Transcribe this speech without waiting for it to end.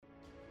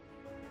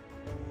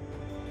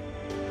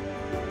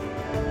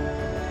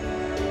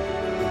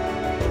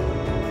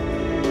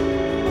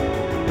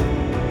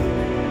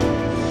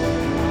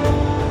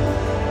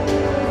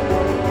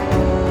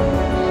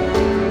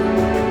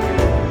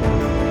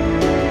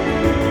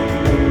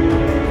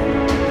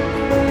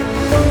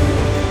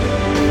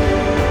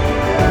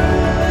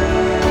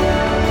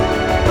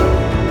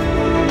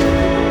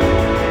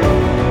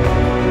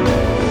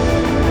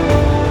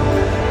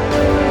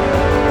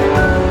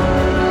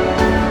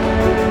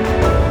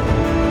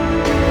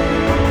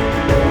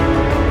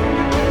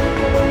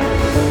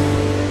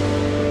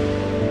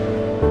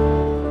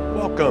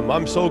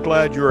I'm so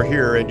glad you're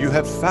here and you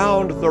have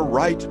found the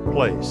right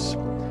place,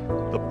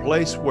 the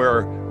place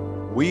where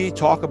we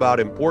talk about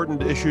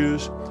important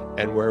issues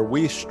and where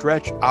we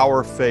stretch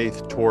our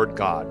faith toward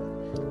God.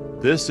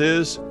 This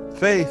is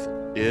Faith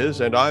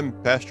Is, and I'm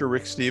Pastor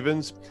Rick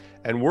Stevens,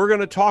 and we're going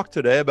to talk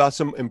today about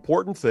some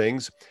important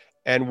things,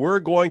 and we're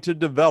going to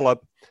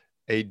develop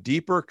a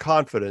deeper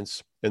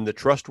confidence in the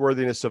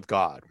trustworthiness of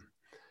God.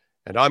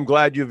 And I'm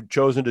glad you've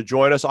chosen to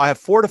join us. I have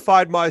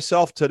fortified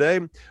myself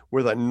today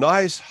with a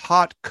nice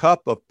hot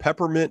cup of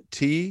peppermint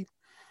tea.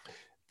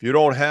 If you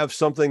don't have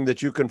something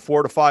that you can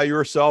fortify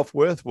yourself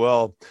with,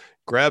 well,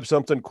 grab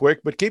something quick,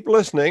 but keep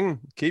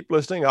listening. Keep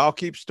listening. I'll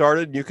keep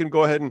started. You can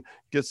go ahead and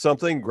get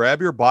something. Grab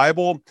your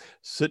Bible,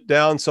 sit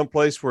down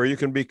someplace where you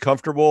can be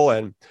comfortable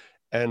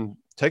and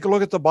take a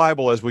look at the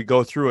Bible as we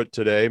go through it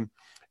today.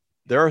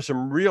 There are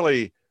some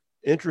really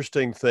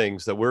interesting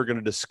things that we're going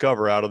to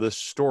discover out of this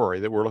story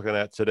that we're looking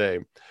at today,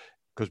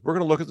 because we're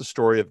going to look at the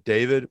story of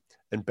David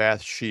and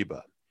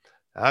Bathsheba.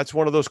 That's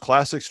one of those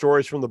classic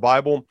stories from the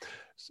Bible.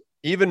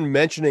 Even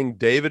mentioning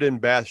David and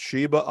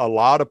Bathsheba, a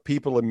lot of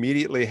people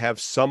immediately have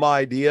some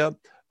idea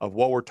of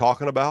what we're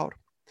talking about.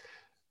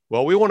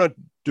 Well, we want to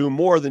do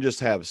more than just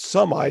have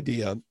some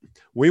idea.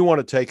 We want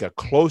to take a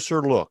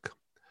closer look,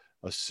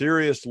 a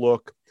serious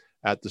look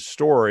at the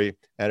story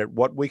and at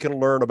what we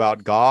can learn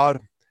about God,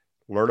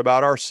 learn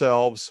about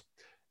ourselves,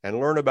 and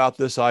learn about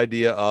this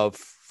idea of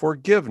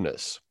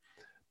forgiveness.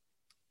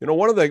 You know,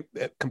 one of the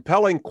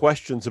compelling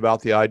questions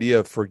about the idea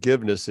of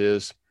forgiveness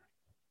is,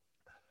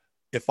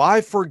 if I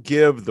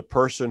forgive the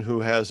person who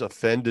has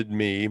offended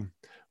me,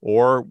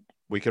 or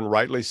we can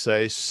rightly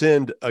say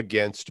sinned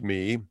against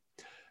me,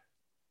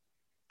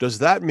 does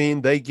that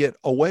mean they get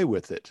away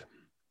with it?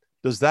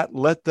 Does that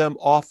let them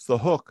off the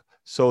hook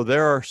so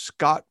they're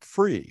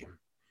scot-free?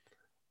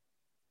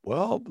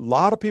 Well, a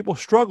lot of people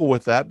struggle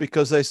with that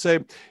because they say,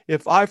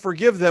 if I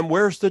forgive them,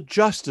 where's the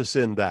justice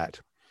in that?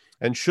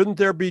 And shouldn't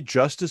there be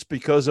justice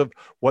because of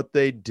what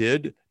they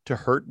did to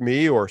hurt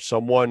me or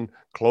someone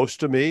close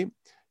to me?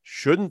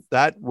 Shouldn't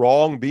that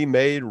wrong be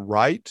made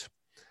right?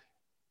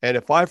 And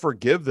if I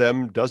forgive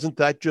them, doesn't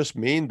that just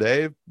mean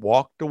they've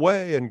walked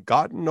away and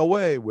gotten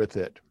away with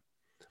it?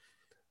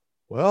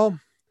 Well,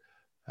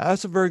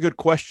 that's a very good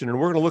question. And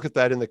we're going to look at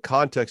that in the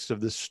context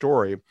of this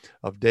story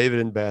of David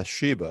and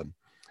Bathsheba.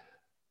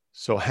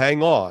 So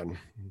hang on,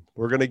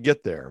 we're going to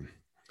get there.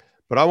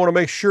 But I want to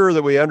make sure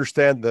that we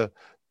understand the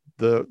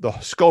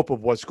scope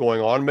of what's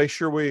going on, make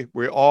sure we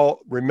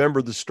all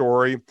remember the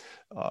story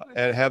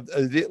and have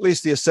at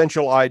least the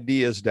essential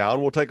ideas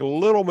down. We'll take a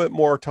little bit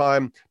more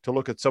time to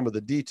look at some of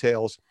the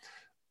details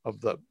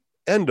of the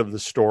end of the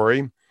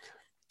story.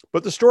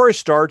 But the story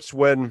starts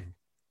when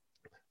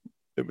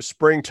it was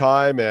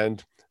springtime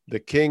and the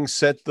king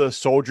sent the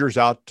soldiers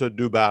out to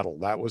do battle.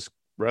 That was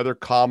rather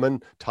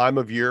common time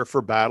of year for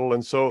battle.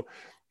 And so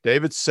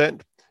David sent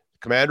the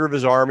commander of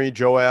his army,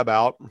 Joab,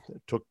 out,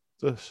 took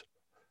the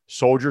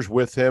soldiers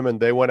with him, and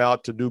they went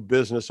out to do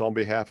business on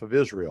behalf of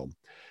Israel.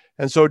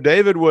 And so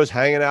David was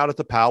hanging out at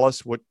the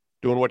palace,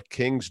 doing what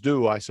kings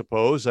do, I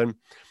suppose. And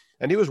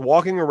he was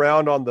walking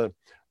around on the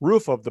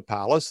roof of the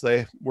palace.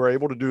 They were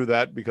able to do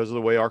that because of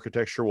the way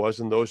architecture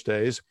was in those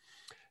days.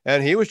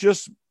 And he was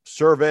just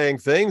surveying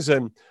things.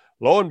 And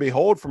lo and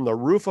behold, from the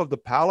roof of the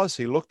palace,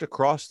 he looked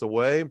across the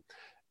way,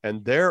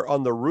 and there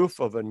on the roof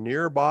of a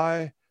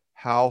nearby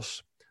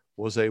house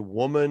was a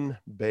woman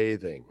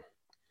bathing.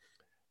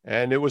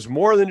 And it was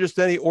more than just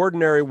any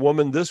ordinary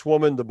woman. This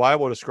woman, the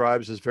Bible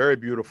describes as very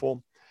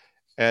beautiful,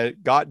 and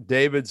it got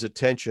David's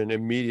attention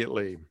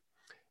immediately.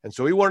 And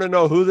so he wanted to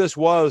know who this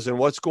was and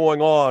what's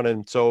going on.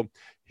 And so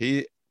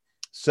he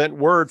sent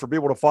word for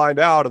people to find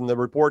out. And the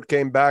report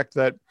came back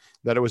that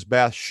it was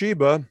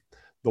Bathsheba,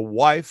 the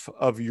wife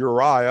of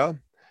Uriah,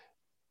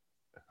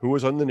 who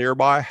was in the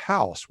nearby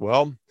house.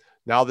 Well,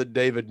 now that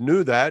David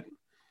knew that,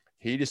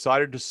 he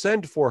decided to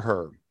send for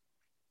her.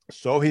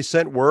 So he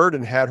sent word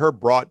and had her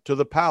brought to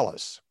the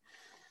palace.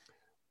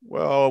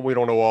 Well, we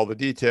don't know all the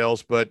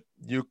details, but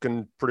you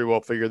can pretty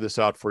well figure this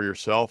out for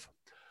yourself.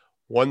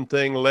 One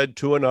thing led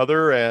to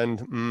another,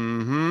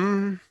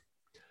 and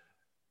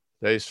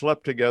they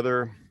slept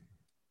together,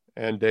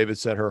 and David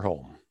sent her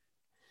home.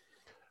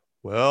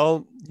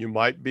 Well, you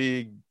might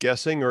be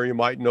guessing, or you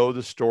might know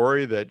the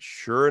story, that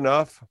sure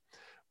enough,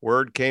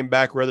 word came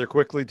back rather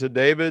quickly to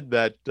David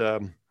that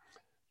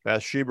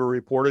Bathsheba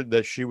reported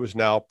that she was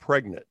now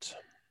pregnant.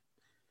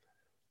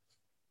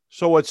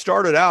 So what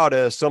started out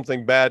as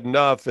something bad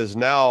enough is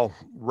now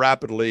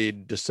rapidly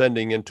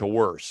descending into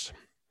worse.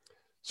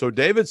 So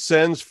David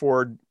sends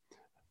for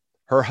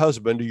her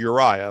husband,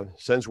 Uriah,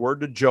 sends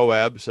word to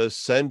Joab, says,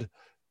 send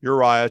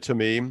Uriah to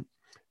me.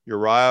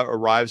 Uriah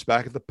arrives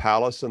back at the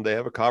palace and they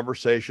have a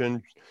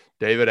conversation.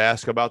 David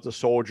asks about the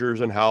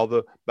soldiers and how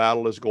the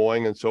battle is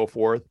going and so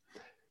forth.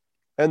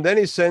 And then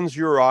he sends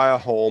Uriah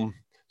home,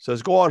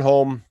 says, go on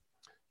home,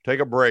 take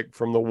a break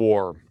from the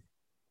war.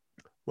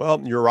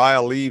 Well,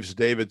 Uriah leaves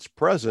David's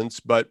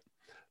presence, but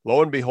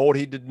lo and behold,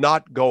 he did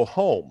not go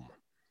home.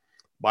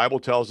 Bible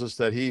tells us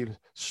that he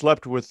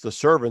slept with the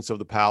servants of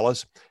the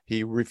palace.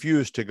 He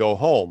refused to go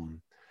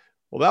home.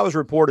 Well, that was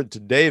reported to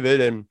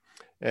David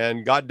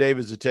and got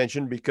David's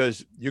attention,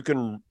 because you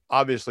can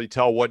obviously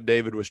tell what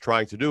David was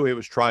trying to do. He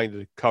was trying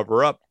to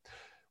cover up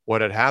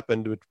what had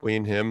happened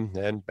between him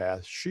and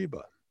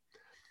Bathsheba.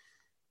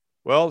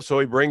 Well, so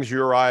he brings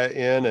Uriah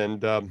in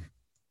and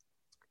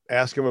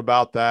asks him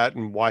about that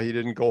and why he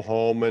didn't go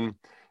home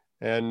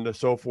and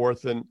so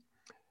forth. And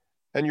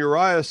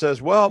Uriah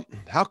says, well,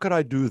 how could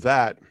I do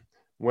that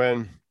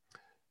when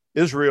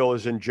Israel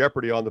is in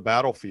jeopardy on the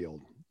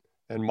battlefield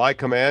and my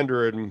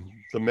commander and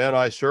the men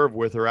I serve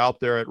with are out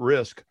there at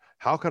risk?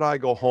 How could I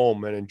go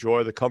home and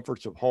enjoy the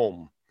comforts of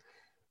home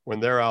when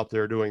they're out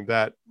there doing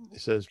that? He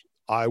says,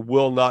 I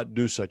will not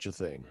do such a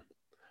thing.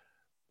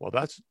 Well,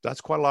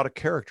 that's quite a lot of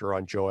character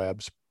on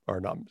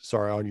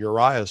on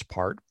Uriah's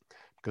part,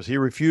 because he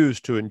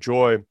refused to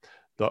enjoy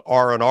the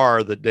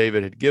R&R that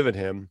David had given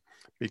him,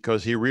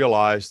 because he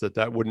realized that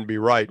that wouldn't be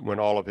right when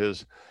all of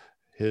his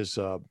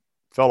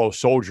fellow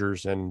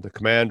soldiers and the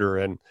commander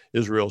and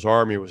Israel's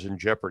army was in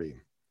jeopardy.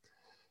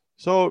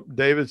 So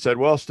David said,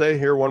 well, stay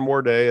here one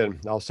more day and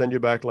I'll send you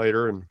back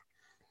later. And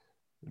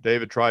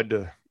David tried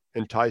to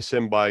entice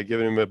him by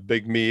giving him a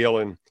big meal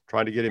and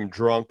trying to get him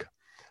drunk.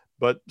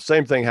 But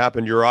same thing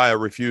happened. Uriah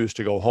refused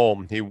to go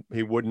home.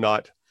 He would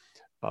not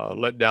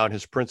let down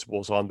his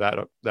principles on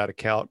that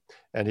account,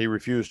 and he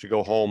refused to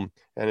go home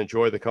and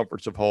enjoy the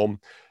comforts of home.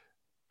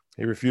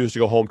 He refused to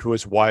go home to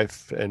his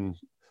wife, and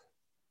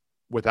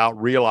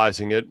without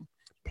realizing it,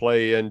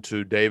 play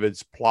into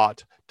David's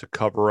plot to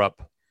cover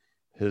up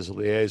his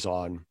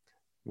liaison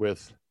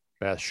with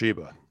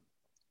Bathsheba.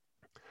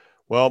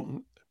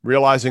 Well,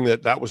 realizing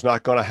that that was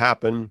not going to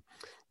happen,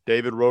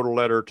 David wrote a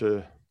letter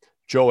to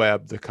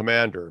Joab, the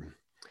commander,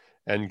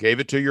 and gave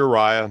it to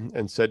Uriah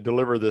and said,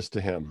 deliver this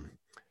to him.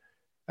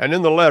 And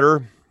in the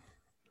letter,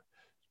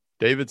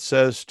 David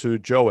says to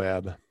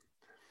Joab,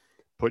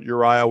 put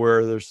Uriah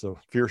where there's the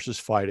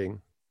fiercest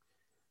fighting,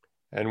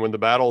 and when the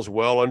battle's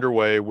well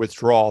underway,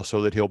 withdraw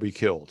so that he'll be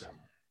killed.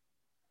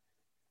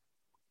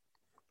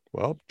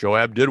 Well,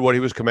 Joab did what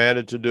he was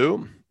commanded to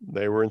do.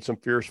 They were in some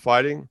fierce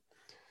fighting.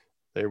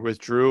 They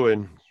withdrew,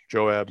 and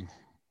Joab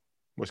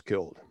was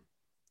killed.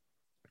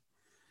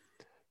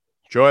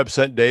 Joab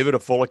sent David a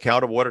full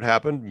account of what had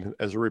happened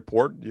as a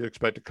report. You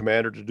expect a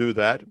commander to do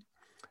that.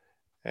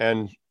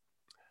 And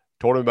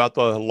told him about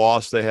the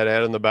loss they had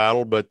in the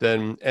battle, but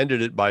then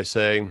ended it by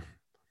saying,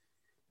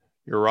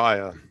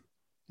 Uriah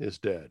is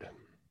dead.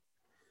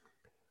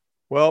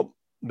 Well,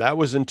 that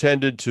was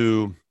intended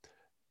to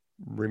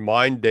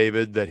remind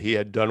David that he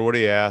had done what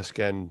he asked,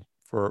 and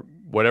for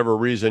whatever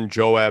reason,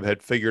 Joab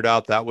had figured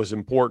out that was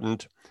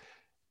important.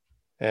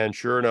 And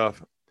sure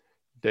enough,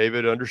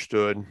 David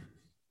understood,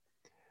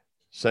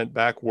 sent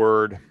back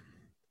word,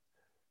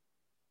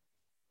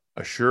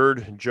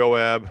 assured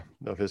Joab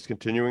of his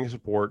continuing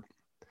support,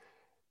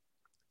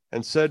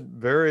 and said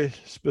very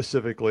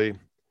specifically,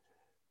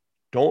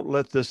 don't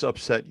let this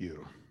upset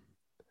you.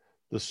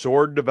 The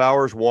sword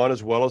devours one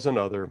as well as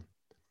another.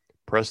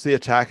 Press the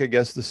attack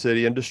against the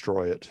city and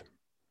destroy it.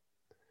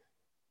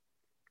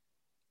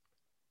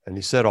 And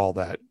he said all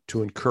that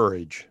to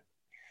encourage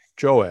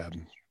Joab,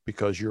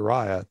 because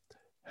Uriah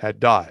had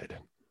died.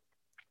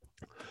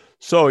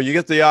 So you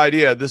get the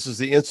idea. This is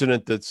the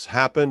incident that's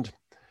happened.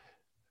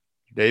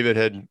 David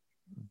had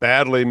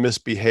badly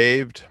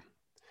misbehaved,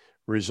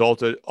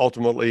 resulted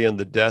ultimately in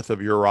the death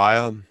of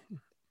Uriah,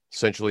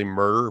 essentially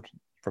murder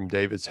from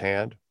David's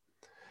hand.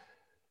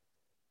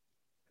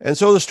 And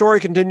so the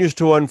story continues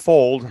to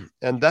unfold,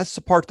 and that's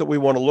the part that we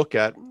want to look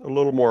at a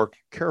little more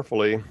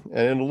carefully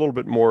and in a little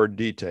bit more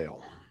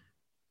detail.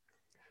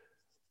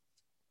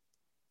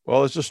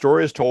 Well, as the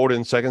story is told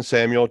in 2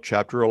 Samuel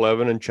chapter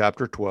 11 and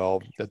chapter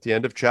 12, at the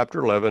end of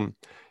chapter 11,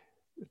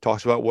 it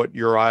talks about what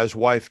Uriah's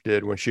wife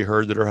did when she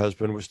heard that her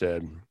husband was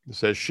dead. It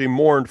says she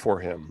mourned for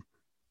him.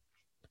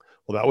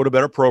 Well, that would have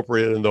been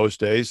appropriate in those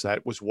days.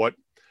 That was what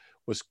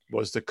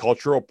was the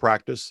cultural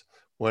practice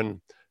when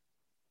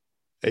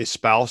a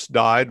spouse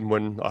died,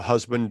 when a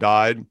husband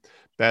died.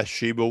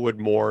 Bathsheba would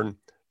mourn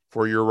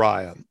for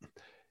Uriah.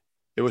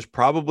 It was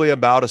probably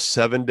about a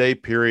 7-day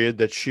period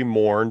that she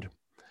mourned.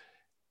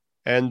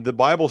 And the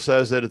Bible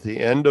says that at the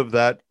end of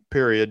that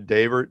period,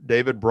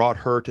 David brought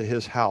her to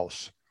his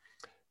house.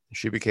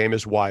 She became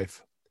his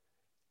wife,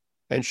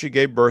 and she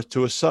gave birth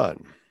to a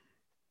son.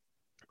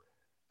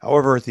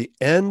 However, at the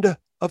end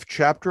of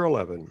chapter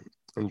 11,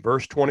 in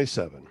verse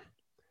 27,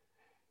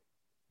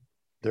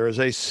 there is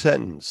a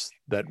sentence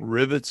that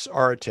rivets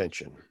our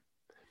attention,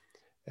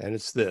 and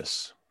it's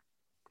this: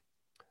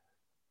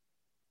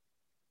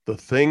 the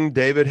thing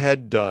David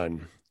had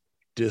done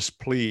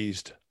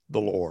displeased the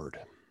Lord.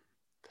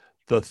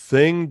 The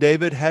thing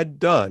David had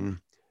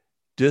done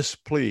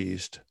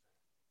displeased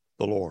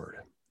the Lord.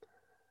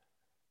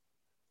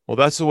 Well,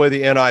 that's the way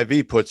the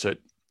NIV puts it.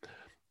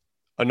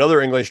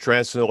 Another English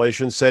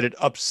translation said it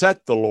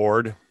upset the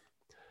Lord,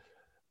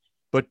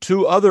 but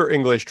two other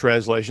English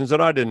translations,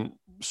 and I didn't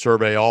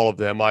survey all of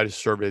them, I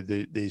just surveyed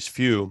these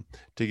few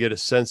to get a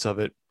sense of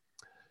it.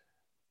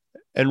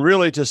 And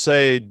really, to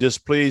say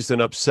displeased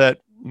and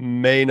upset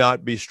may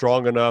not be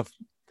strong enough.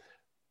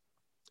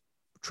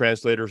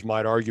 Translators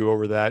might argue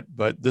over that,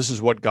 but this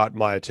is what got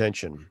my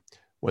attention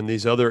when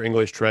these other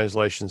English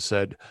translations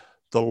said,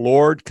 "The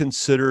Lord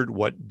considered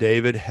what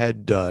David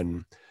had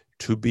done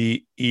to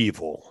be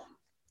evil."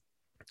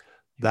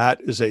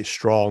 That is a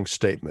strong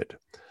statement.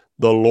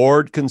 The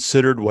Lord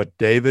considered what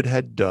David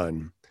had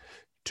done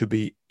to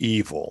be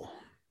evil.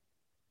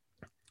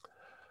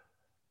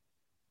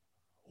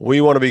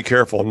 We want to be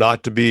careful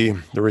not to be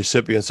the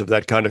recipients of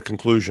that kind of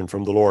conclusion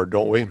from the Lord,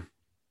 don't we?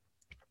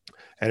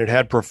 And it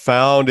had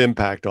profound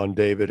impact on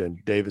David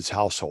and David's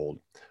household,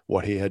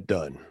 what he had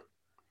done.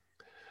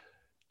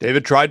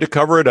 David tried to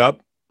cover it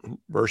up.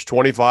 Verse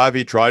 25,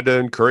 he tried to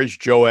encourage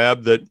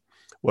Joab that,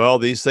 well,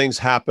 these things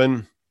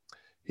happen.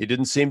 He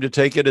didn't seem to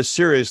take it as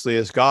seriously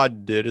as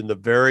God did in the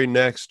very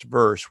next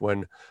verse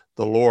when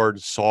the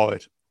Lord saw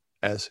it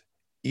as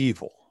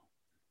evil.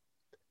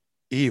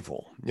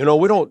 Evil. You know,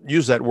 we don't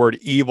use that word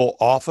evil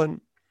often,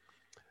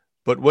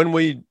 but when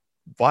we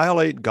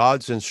violate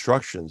God's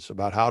instructions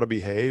about how to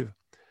behave,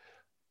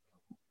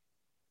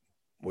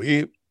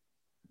 we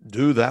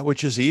do that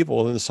which is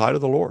evil in the sight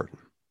of the Lord.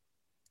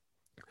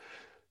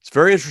 It's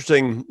very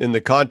interesting in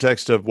the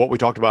context of what we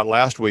talked about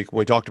last week when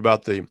we talked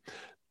about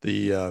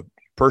the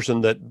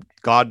person that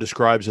God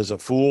describes as a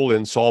fool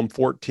in Psalm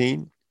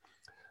 14.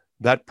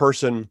 That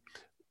person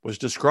was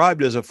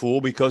described as a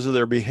fool because of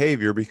their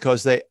behavior,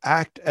 because they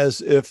act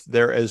as if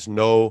there is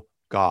no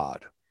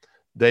God.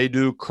 They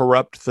do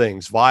corrupt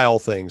things, vile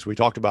things. We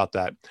talked about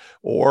that.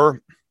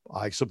 Or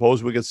I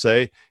suppose we could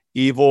say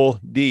evil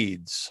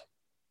deeds.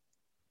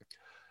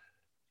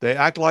 They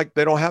act like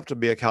they don't have to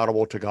be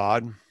accountable to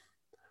God.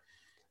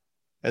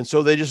 And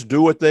so they just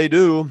do what they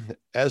do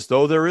as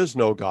though there is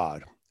no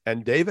God.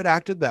 And David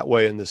acted that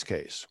way in this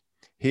case.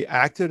 He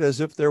acted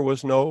as if there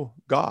was no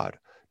God,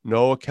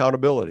 no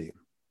accountability.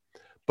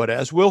 But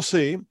as we'll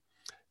see,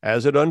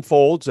 as it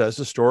unfolds, as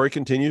the story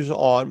continues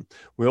on,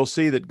 we'll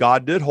see that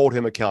God did hold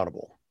him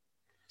accountable.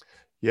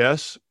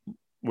 Yes,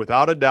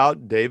 without a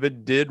doubt,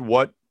 David did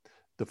what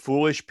the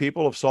foolish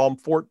people of Psalm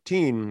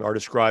 14 are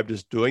described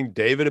as doing.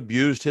 David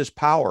abused his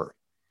power.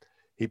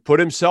 He put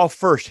himself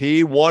first.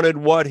 He wanted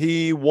what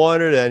he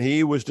wanted, and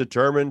he was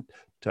determined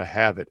to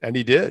have it. And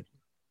he did.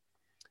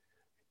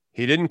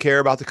 He didn't care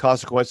about the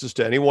consequences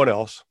to anyone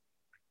else.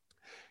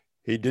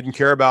 He didn't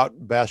care about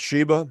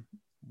Bathsheba,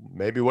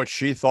 maybe what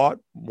she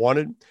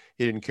wanted.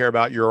 He didn't care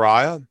about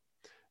Uriah.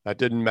 That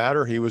didn't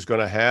matter. He was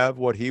going to have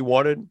what he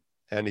wanted,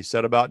 and he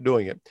set about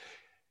doing it.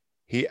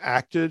 He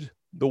acted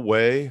the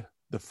way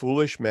the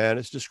foolish man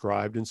is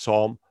described in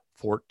Psalm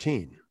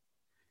 14.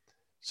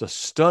 It's a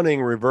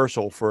stunning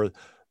reversal for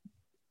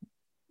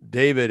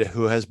David,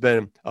 who has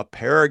been a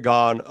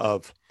paragon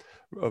of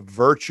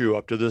virtue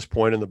up to this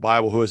point in the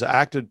Bible, who has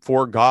acted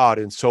for God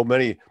in so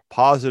many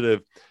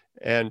positive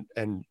and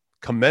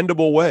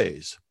commendable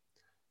ways.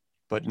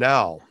 But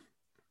now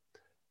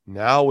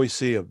we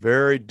see a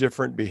very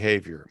different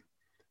behavior,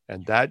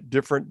 and that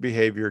different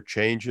behavior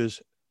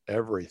changes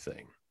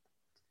everything.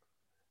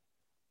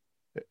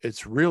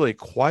 It's really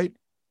quite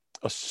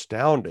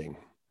astounding,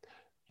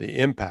 the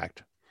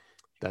impact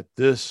that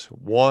this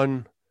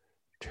one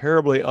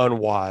terribly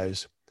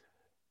unwise,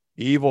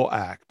 evil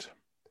act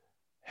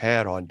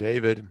had on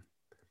David,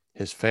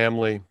 his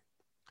family,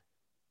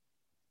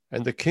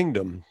 and the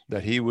kingdom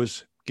that he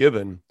was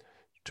given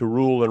to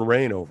rule and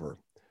reign over,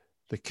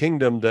 the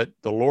kingdom that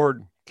the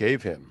Lord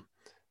gave him,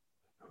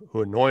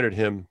 who anointed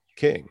him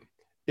king.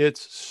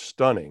 It's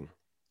stunning.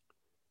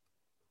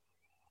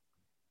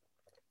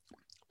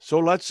 So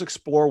let's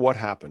explore what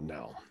happened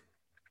now.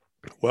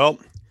 Well,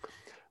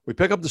 we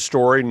pick up the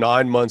story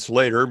 9 months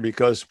later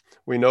because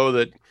we know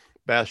that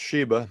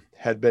Bathsheba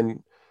had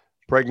been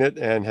pregnant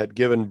and had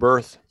given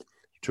birth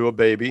to a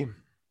baby,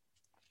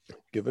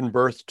 given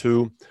birth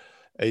to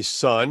a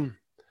son.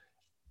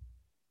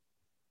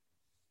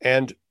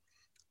 And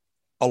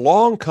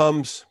along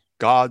comes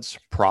God's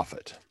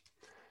prophet.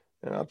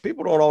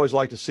 People don't always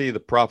like to see the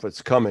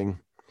prophets coming,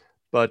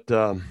 but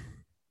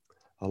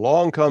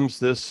along comes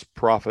this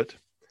prophet,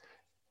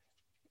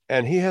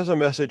 and he has a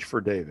message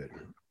for David.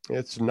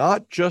 It's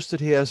not just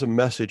that he has a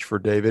message for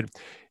David.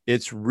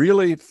 It's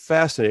really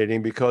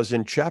fascinating because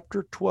in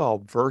chapter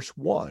 12, verse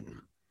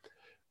 1,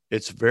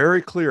 it's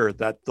very clear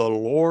that the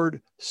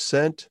Lord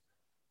sent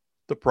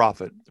the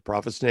prophet. The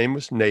prophet's name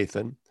was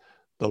Nathan.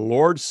 The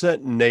Lord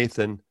sent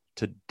Nathan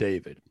to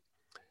David.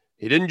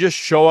 He didn't just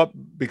show up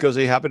because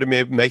he happened to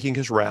be making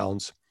his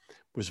rounds. It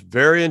was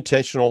very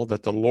intentional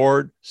that the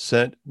Lord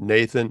sent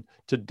Nathan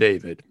to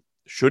David.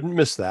 Shouldn't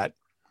miss that.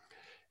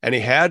 And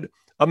he had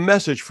a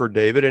message for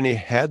David, and he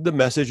had the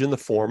message in the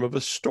form of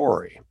a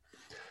story.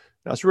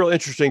 Now, it's real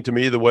interesting to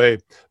me the way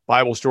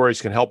Bible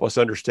stories can help us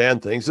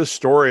understand things. This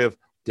story of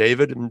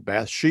David and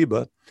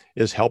Bathsheba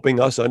is helping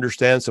us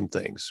understand some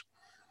things.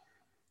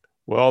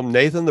 Well,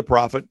 Nathan the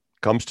prophet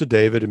comes to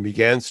David and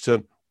began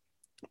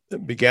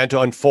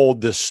to unfold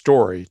this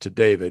story to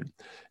David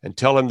and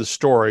tell him the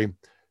story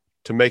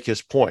to make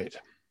his point.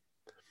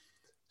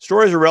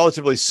 Story is a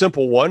relatively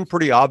simple one,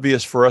 pretty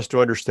obvious for us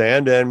to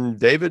understand, and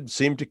David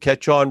seemed to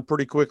catch on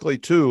pretty quickly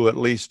too, at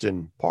least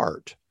in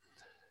part.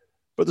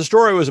 But the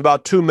story was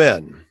about two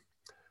men,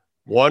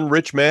 one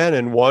rich man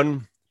and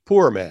one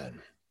poor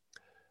man.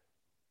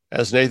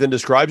 As Nathan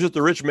describes it,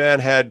 the rich man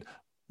had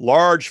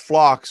large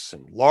flocks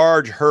and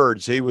large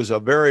herds. He was a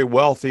very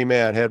wealthy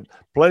man, had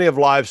plenty of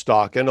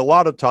livestock, and a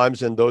lot of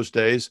times in those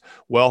days,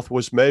 wealth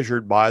was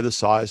measured by the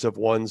size of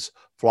one's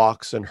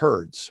flocks and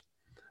herds.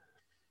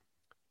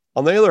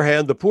 On the other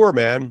hand, the poor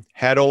man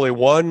had only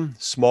one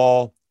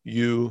small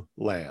ewe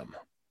lamb.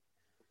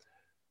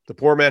 The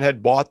poor man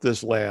had bought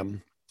this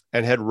lamb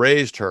and had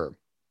raised her.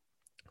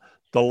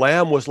 The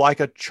lamb was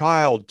like a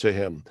child to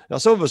him. Now,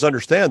 some of us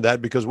understand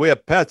that because we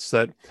have pets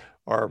that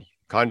are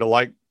kind of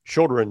like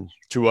children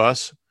to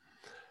us.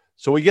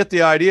 So we get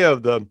the idea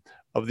of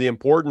the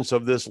importance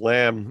of this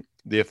lamb,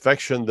 the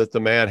affection that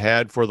the man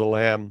had for the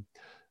lamb,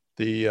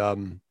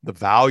 the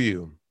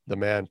value the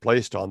man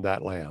placed on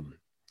that lamb.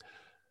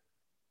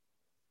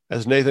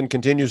 As Nathan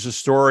continues the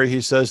story,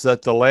 he says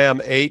that the lamb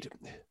ate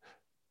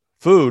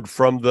food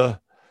from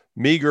the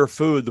meager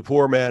food the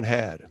poor man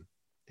had.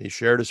 He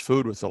shared his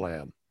food with the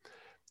lamb.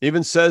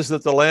 Even says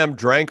that the lamb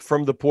drank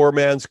from the poor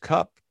man's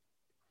cup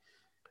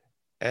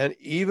and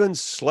even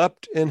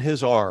slept in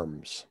his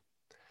arms.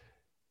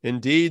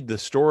 Indeed, the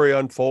story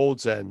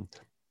unfolds, and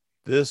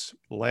this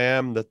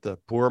lamb that the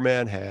poor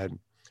man had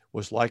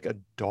was like a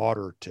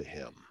daughter to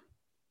him.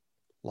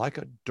 Like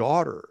a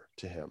daughter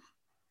to him.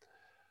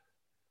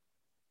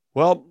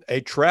 Well,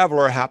 a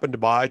traveler happened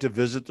by to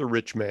visit the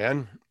rich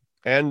man,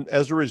 and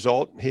as a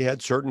result, he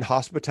had certain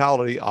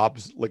hospitality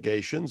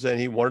obligations, and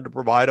he wanted to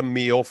provide a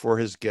meal for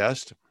his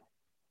guest.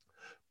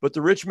 But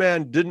the rich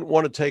man didn't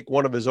want to take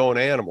one of his own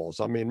animals.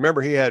 I mean,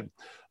 remember, he had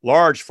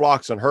large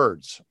flocks and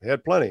herds. He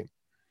had plenty.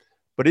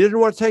 But he didn't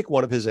want to take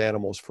one of his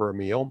animals for a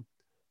meal,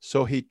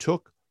 so he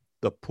took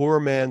the poor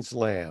man's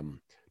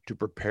lamb to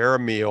prepare a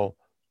meal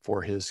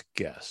for his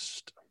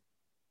guest.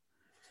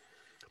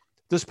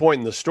 At this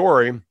point in the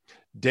story,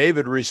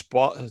 David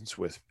responds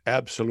with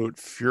absolute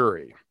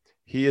fury.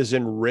 He is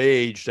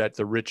enraged at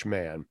the rich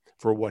man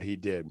for what he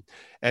did.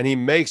 And he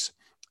makes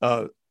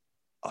a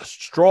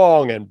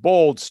strong and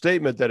bold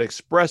statement that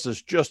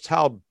expresses just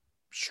how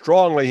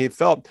strongly he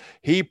felt.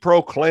 He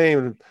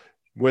proclaimed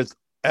with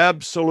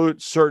absolute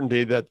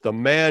certainty that the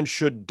man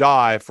should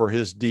die for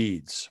his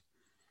deeds.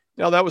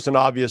 Now, that was an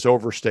obvious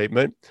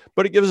overstatement,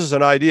 but it gives us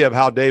an idea of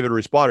how David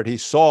responded. He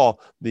saw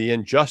the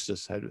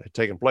injustice had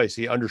taken place.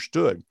 He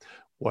understood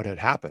what had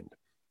happened.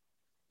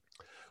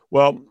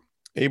 Well,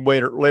 he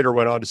later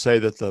went on to say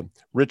that the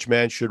rich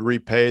man should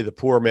repay the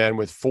poor man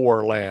with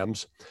 4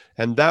 lambs,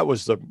 and that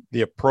was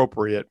the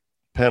appropriate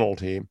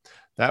penalty.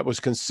 That was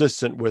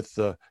consistent with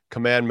the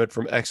commandment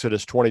from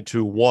Exodus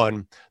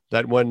 22:1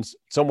 that when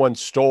someone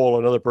stole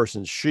another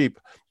person's sheep,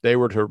 they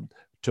were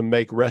to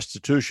make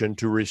restitution,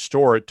 to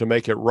restore it, to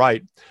make it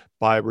right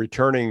by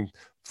returning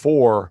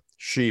 4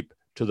 sheep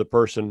to the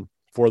person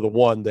for the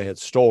one they had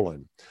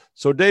stolen.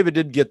 So David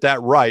did get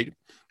that right.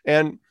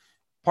 And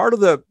part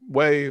of the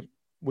way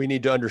we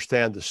need to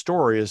understand the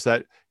story is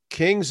that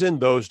kings in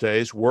those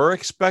days were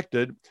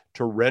expected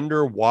to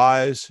render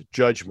wise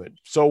judgment.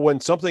 So when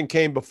something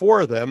came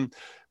before them,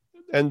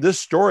 and this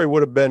story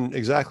would have been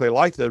exactly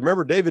like that.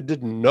 Remember, David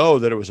didn't know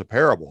that it was a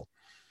parable.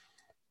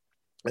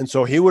 And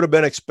so he would have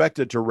been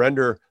expected to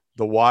render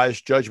the wise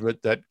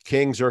judgment that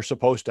kings are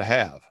supposed to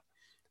have.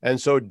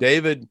 And so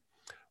David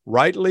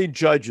rightly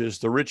judges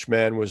the rich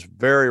man was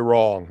very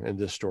wrong in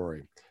this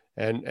story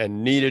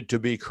and needed to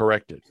be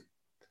corrected.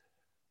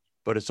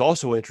 But it's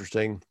also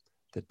interesting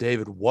that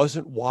David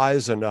wasn't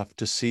wise enough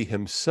to see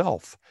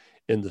himself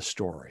in the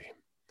story.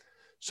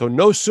 So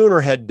no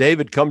sooner had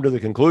David come to the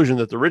conclusion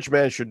that the rich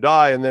man should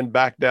die and then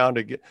back down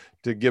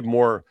to give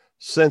more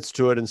sense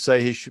to it and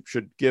say he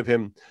should give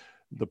him,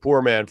 the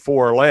poor man,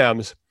 4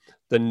 lambs,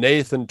 then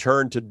Nathan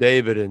turned to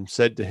David and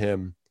said to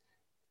him,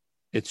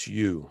 "It's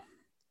you.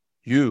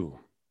 You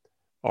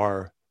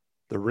are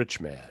the rich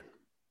man."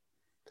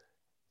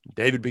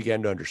 David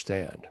began to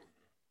understand.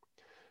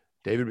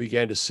 David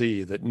began to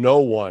see that no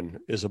one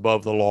is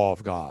above the law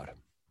of God.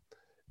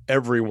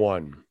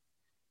 Everyone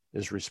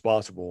is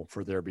responsible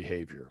for their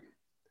behavior.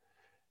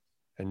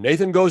 And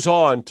Nathan goes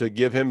on to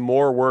give him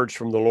more words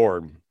from the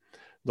Lord.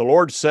 The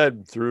Lord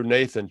said through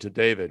Nathan to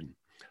David,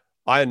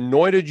 "I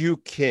anointed you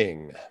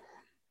king."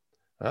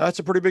 Now, that's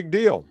a pretty big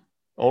deal.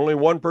 Only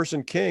one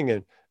person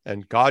king,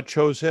 and God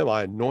chose him.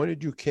 I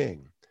anointed you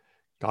king.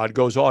 God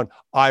goes on,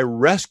 "I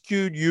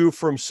rescued you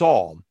from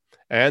Saul."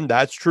 And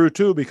that's true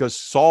too, because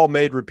Saul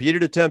made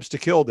repeated attempts to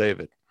kill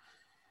David.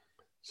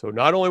 So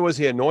not only was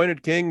he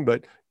anointed king,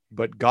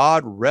 but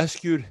God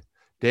rescued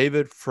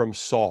David from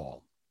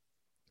Saul.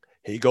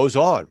 He goes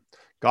on.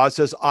 God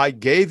says, "I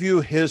gave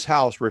you his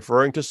house,"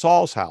 referring to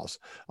Saul's house.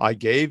 "I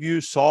gave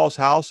you Saul's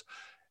house,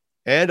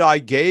 and I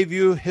gave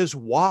you his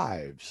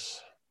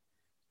wives."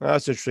 Now,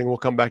 that's interesting. We'll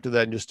come back to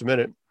that in just a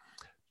minute.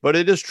 But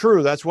it is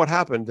true. That's what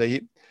happened.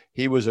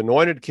 He was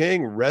anointed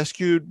king,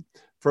 rescued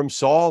from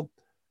Saul.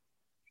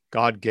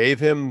 God gave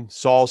him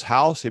Saul's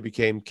house. He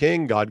became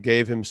king. God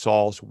gave him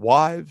Saul's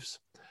wives.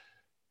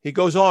 He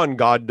goes on,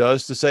 God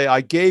does, to say,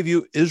 I gave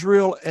you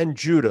Israel and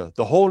Judah,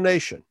 the whole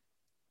nation.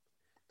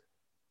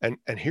 And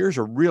here's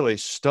a really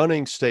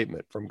stunning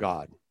statement from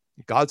God.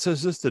 God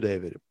says this to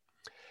David,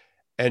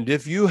 and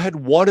if you had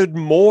wanted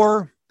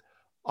more,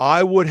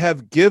 I would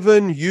have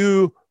given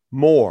you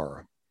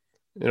more.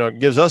 You know, it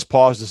gives us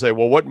pause to say,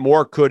 well, what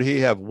more could he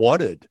have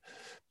wanted?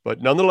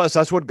 But nonetheless,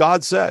 that's what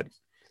God said.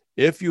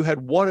 If you had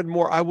wanted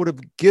more, I would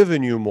have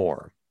given you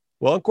more.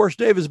 Well, of course,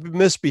 David's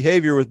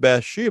misbehavior with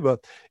Bathsheba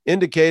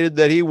indicated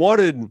that he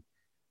wanted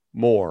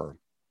more.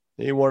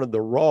 He wanted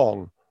the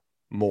wrong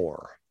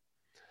more.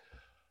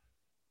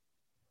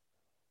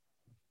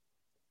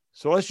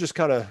 So let's just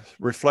kind of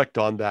reflect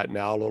on that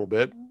now a little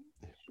bit.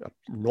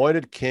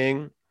 Anointed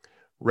king,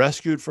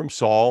 rescued from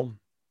Saul,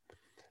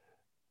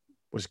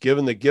 was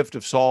given the gift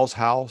of Saul's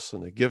house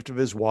and the gift of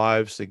his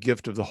wives, the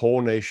gift of the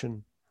whole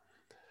nation.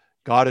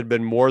 God had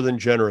been more than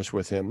generous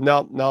with him.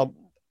 Now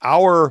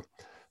our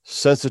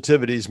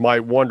sensitivities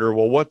might wonder,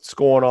 well, what's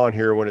going on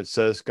here when it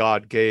says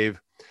God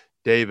gave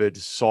David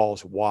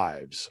Saul's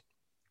wives?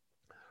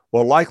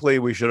 Well, likely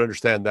we should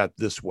understand that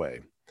this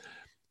way.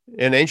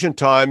 In ancient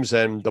times,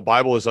 and the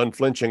Bible is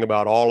unflinching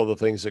about all of the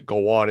things that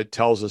go on, it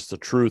tells us the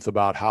truth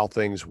about how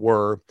things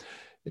were.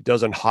 It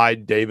doesn't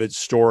hide David's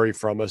story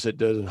from us. It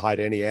doesn't hide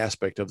any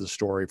aspect of the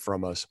story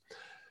from us,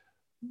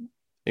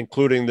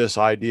 including this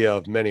idea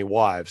of many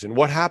wives. And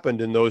what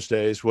happened in those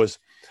days was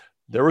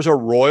there was a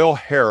royal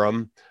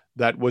harem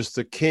that was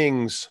the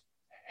king's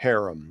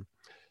harem,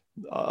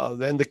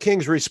 and the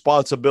king's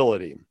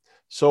responsibility.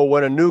 So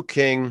when a new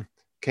king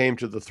came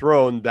to the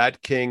throne,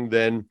 that king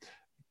then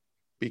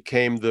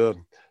became the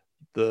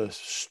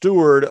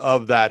steward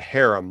of that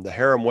harem. The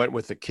harem went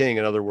with the king,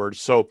 in other words.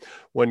 So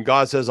when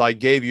God says, I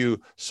gave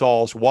you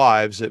Saul's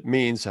wives, it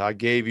means I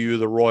gave you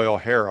the royal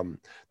harem.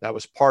 That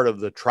was part of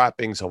the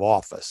trappings of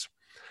office.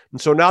 And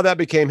so now that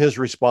became his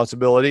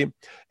responsibility.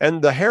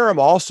 And the harem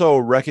also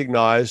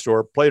recognized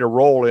or played a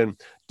role in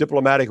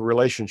diplomatic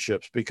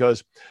relationships,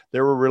 because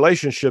there were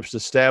relationships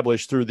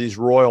established through these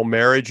royal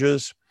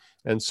marriages.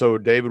 And so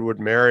David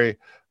would marry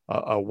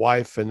a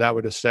wife, and that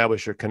would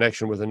establish a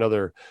connection with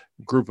another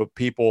group of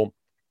people.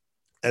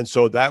 And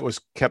so that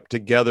was kept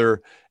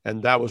together.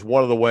 And that was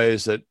one of the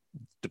ways that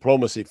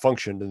diplomacy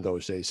functioned in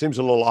those days. Seems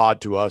a little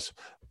odd to us.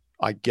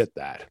 I get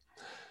that.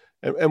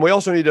 And we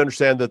also need to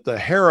understand that the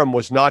harem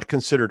was not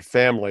considered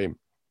family.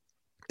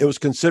 It was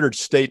considered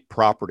state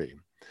property.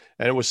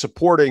 And it was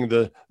supporting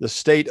the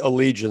state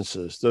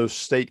allegiances, those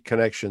state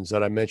connections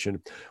that I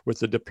mentioned with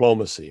the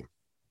diplomacy.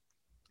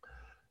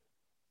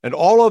 And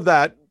all of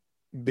that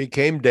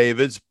became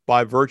David's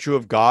by virtue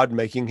of God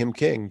making him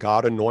king,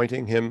 God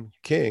anointing him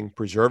king,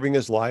 preserving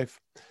his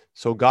life.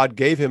 So God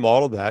gave him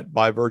all of that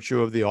by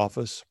virtue of the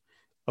office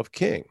of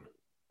king.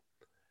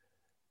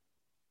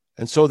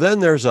 And so then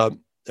there's a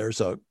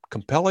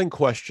compelling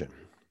question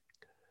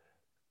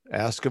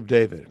asked of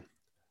David.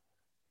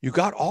 You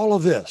got all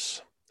of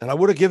this, and I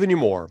would have given you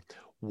more.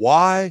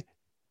 Why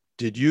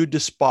did you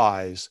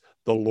despise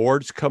the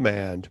Lord's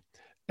command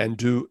and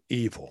do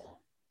evil?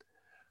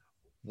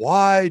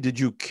 Why did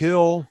you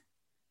kill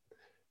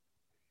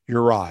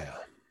Uriah?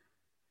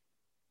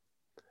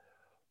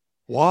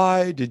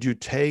 Why did you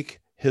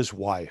take his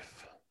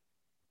wife?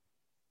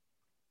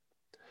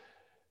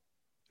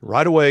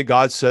 Right away,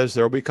 God says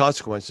there will be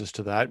consequences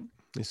to that.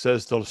 He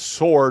says the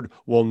sword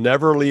will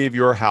never leave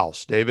your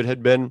house. David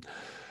had been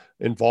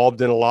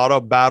involved in a lot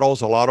of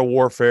battles, a lot of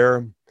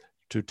warfare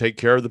to take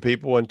care of the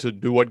people and to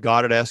do what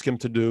God had asked him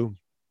to do.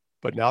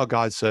 But now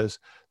God says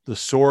the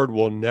sword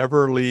will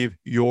never leave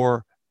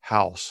your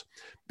house,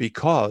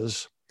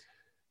 because,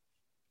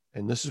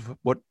 and this is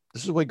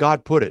the way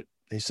God put it.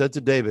 He said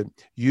to David,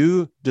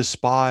 you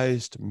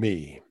despised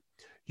me.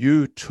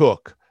 You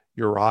took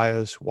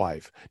Uriah's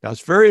wife. Now, it's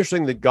very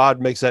interesting that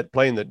God makes that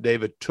plain, that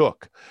David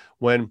took,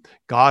 when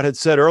God had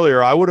said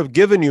earlier, I would have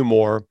given you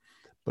more,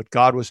 but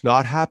God was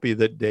not happy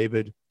that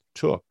David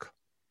took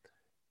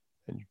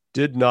and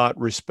did not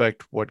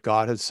respect what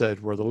God had said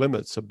were the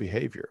limits of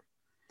behavior.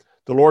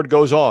 The Lord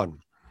goes on.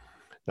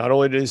 Not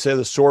only did he say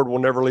the sword will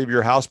never leave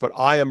your house, but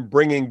I am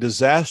bringing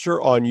disaster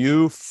on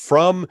you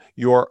from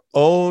your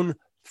own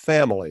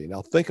family.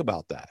 Now think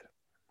about that.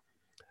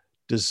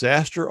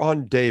 Disaster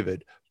on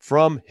David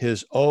from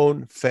his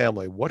own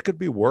family. What could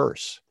be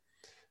worse?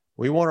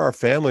 We want our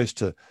families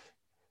to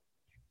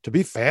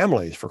be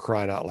families, for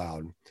crying out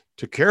loud,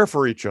 to care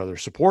for each other,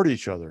 support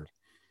each other.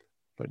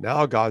 But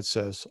now God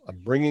says, I'm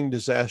bringing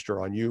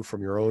disaster on you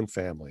from your own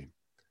family.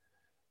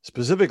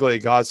 Specifically,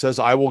 God says,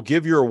 I will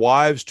give your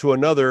wives to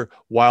another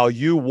while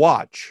you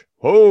watch.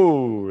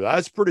 Oh,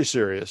 that's pretty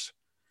serious.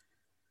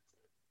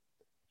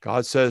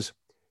 God says,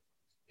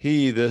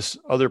 this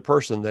other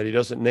person that he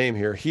doesn't name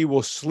here, he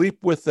will sleep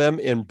with them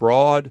in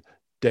broad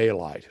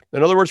daylight.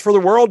 In other words, for the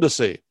world to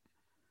see.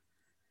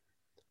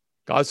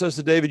 God says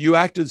to David, you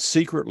acted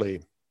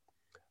secretly.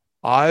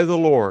 I, the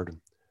Lord,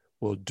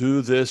 will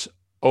do this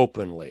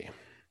openly.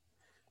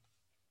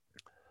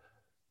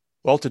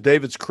 Well, to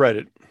David's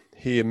credit,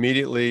 he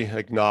immediately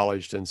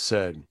acknowledged and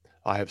said,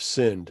 I have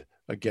sinned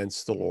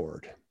against the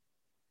Lord.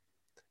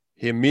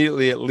 He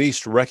immediately at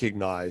least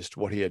recognized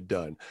what he had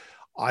done.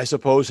 I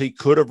suppose he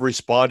could have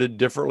responded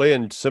differently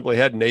and simply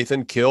had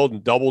Nathan killed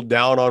and doubled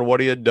down on what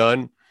he had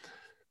done.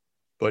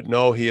 But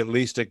no, he at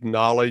least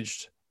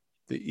acknowledged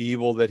the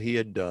evil that he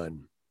had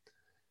done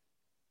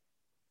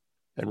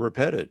and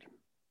repented,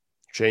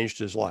 changed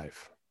his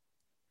life.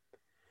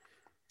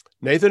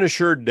 Nathan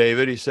assured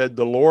David, he said,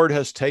 the Lord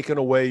has taken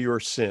away your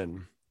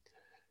sin.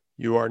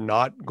 You are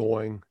not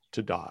going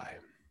to die.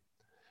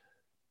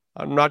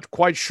 I'm not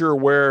quite sure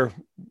where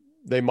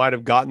they might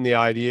have gotten the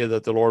idea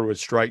that the Lord would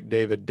strike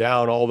David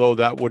down, although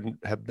that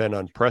wouldn't have been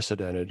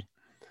unprecedented.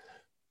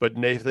 But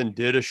Nathan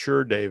did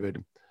assure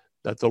David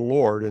that the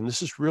Lord, and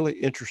this is really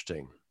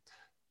interesting,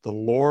 the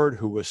Lord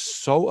who was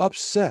so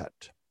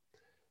upset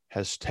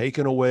has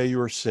taken away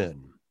your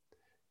sin.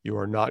 You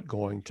are not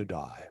going to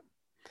die.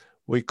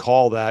 We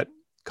call that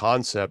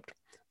concept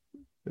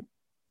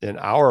in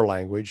our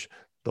language,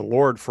 the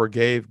Lord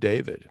forgave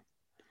David,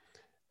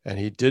 and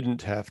he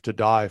didn't have to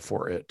die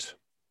for it.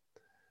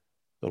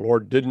 The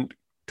Lord didn't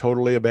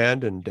totally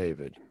abandon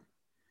David.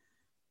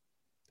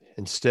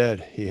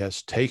 Instead, he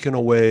has taken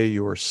away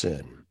your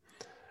sin.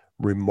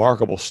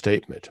 Remarkable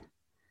statement.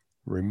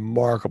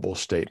 Remarkable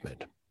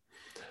statement.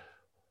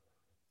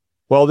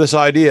 Well, this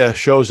idea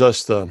shows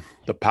us the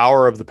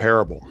power of the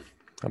parable.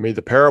 I mean,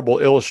 the parable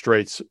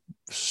illustrates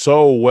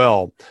so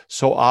well,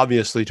 so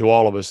obviously to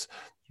all of us,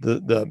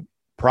 the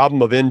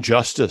problem of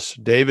injustice.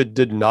 David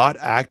did not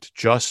act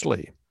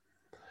justly.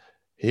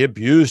 He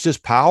abused his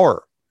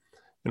power.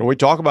 And we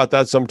talk about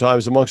that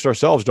sometimes amongst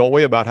ourselves, don't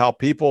we? About how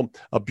people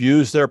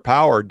abuse their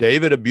power.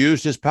 David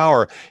abused his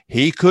power.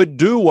 He could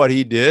do what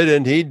he did,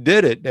 and he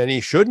did it. And he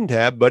shouldn't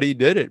have, but he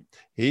did it.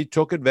 He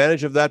took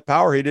advantage of that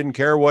power. He didn't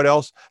care what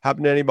else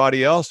happened to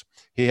anybody else.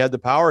 He had the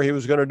power. He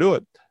was going to do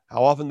it.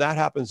 How often that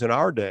happens in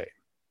our day?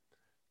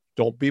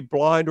 Don't be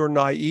blind or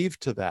naive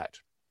to that.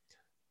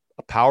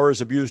 Power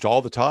is abused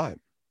all the time.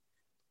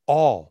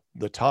 All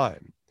the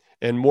time.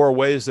 In more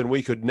ways than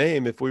we could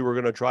name if we were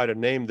going to try to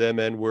name them,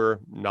 and we're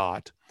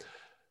not.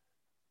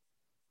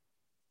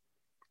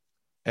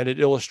 And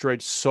it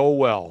illustrates so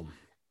well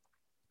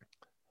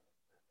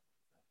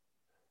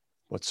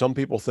what some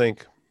people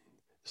think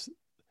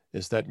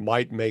is that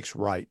might makes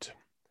right.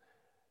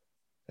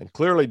 And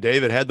clearly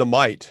David had the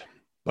might,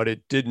 but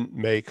it didn't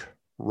make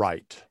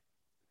right.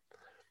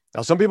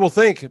 Now, some people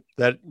think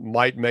that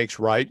might makes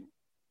right.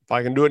 If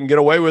I can do it and get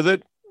away with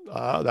it,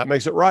 that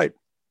makes it right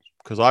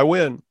because I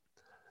win.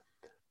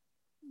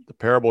 The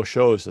parable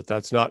shows that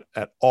that's not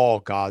at all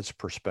God's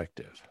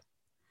perspective.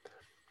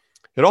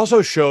 It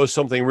also shows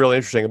something really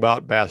interesting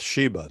about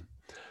Bathsheba.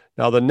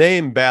 Now, the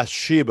name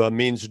Bathsheba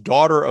means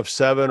daughter of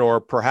seven,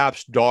 or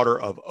perhaps daughter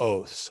of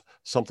oaths,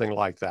 something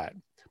like that.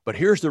 But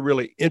here's the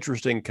really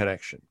interesting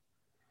connection.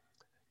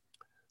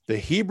 The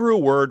Hebrew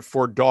word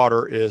for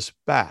daughter is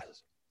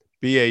Bath,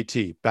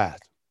 B-A-T, Bath.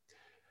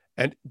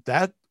 And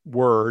that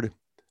word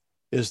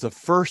is the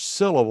first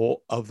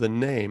syllable of the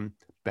name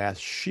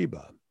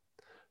Bathsheba.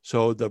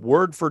 So the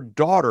word for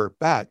daughter,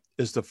 Bat,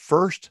 is the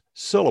first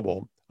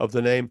syllable of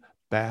the name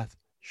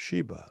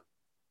Bathsheba.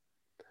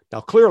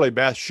 Now, clearly,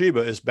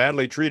 Bathsheba is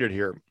badly treated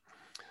here.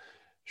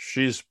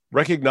 She's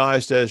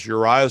recognized as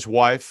Uriah's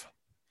wife.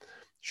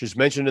 She's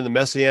mentioned in the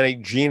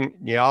Messianic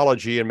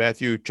genealogy in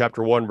Matthew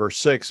chapter 1, verse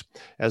 6,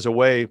 as a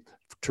way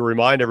to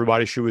remind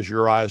everybody she was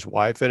Uriah's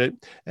wife. And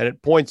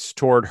it points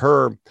toward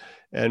her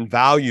and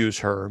values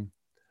her.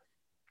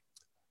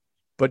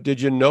 But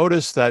did you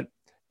notice that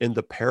in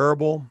the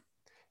parable,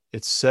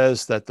 it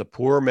says that the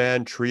poor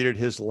man treated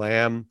his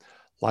lamb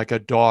like a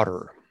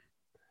daughter.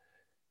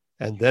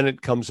 And then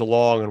it comes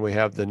along and we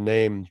have the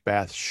name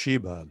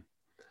Bathsheba,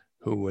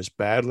 who was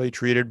badly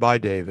treated by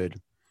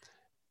David.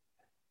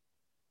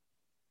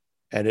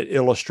 And it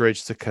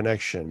illustrates the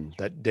connection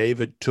that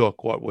David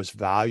took what was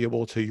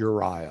valuable to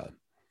Uriah.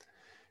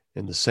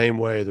 In the same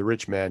way, the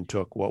rich man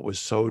took what was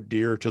so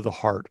dear to the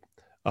heart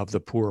of the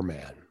poor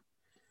man.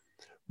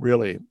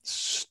 Really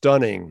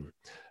stunning,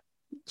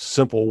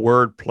 simple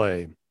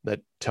wordplay that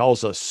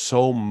tells us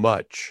so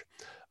much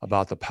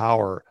about the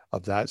power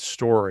of that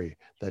story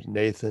that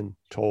Nathan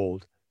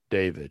told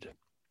David.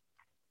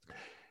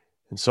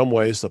 In some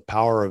ways, the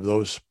power of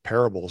those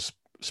parables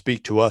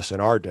speak to us in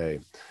our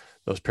day,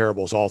 those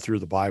parables all through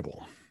the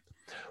Bible.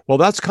 Well,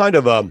 that's kind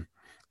of an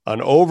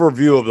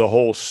overview of the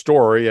whole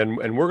story, and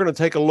we're going to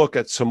take a look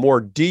at some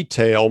more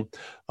detail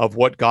of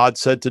what God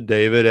said to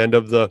David and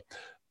of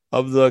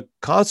the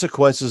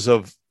consequences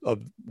of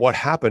what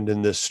happened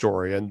in this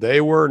story, and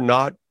they were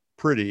not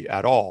pretty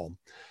at all.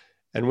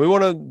 And we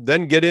want to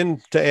then get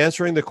into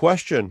answering the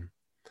question,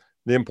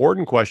 the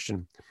important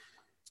question.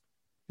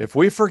 If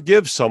we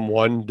forgive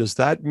someone, does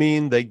that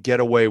mean they get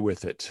away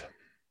with it?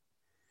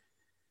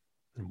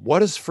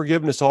 What is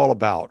forgiveness all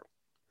about?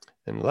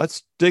 And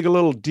let's dig a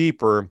little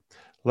deeper.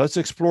 Let's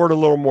explore it a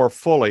little more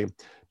fully,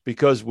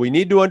 because we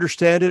need to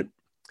understand it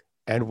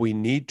and we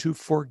need to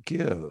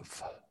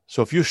forgive.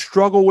 So if you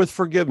struggle with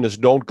forgiveness,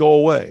 don't go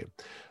away.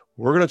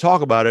 We're going to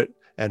talk about it,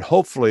 And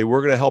hopefully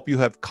we're going to help you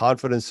have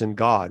confidence in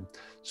God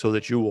so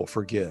that you will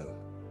forgive.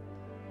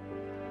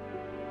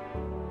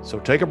 So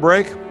take a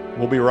break.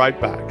 We'll be right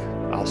back.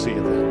 I'll see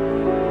you then.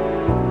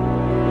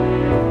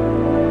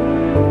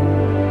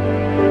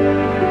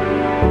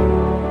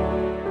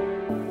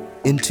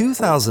 In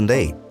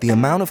 2008, the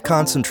amount of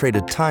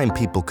concentrated time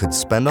people could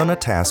spend on a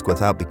task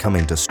without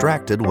becoming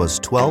distracted was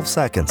 12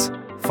 seconds.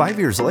 5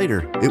 years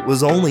later, it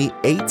was only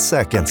 8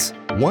 seconds,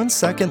 1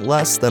 second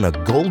less than a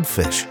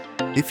goldfish.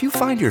 If you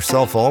find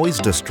yourself always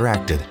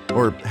distracted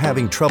or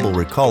having trouble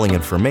recalling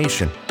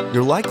information,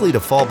 you're likely to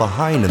fall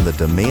behind in the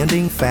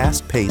demanding,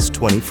 fast-paced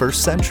 21st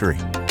century.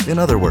 In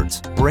other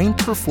words, brain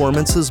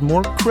performance is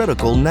more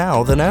critical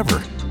now than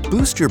ever.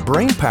 Boost your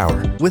brain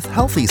power with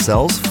Healthy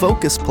Cells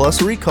Focus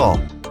Plus Recall.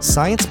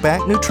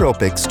 Science-backed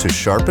nootropics to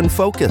sharpen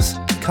focus,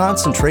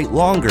 concentrate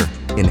longer,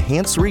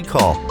 enhance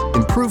recall,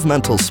 improve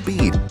mental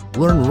speed,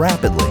 learn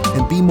rapidly,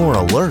 and be more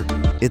alert.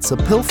 It's a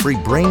pill-free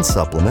brain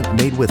supplement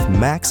made with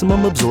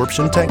maximum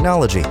absorption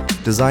technology,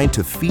 designed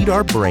to feed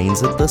our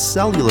brains at the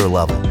cellular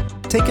level.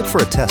 Take it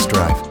for a test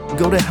drive.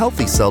 Go to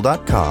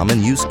healthycell.com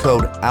and use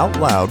code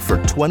OUTLOUD for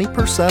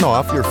 20%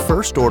 off your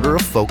first order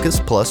of Focus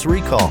Plus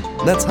Recall.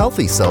 That's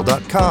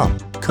healthycell.com.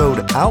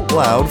 Code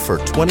OUTLOUD for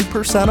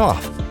 20%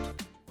 off.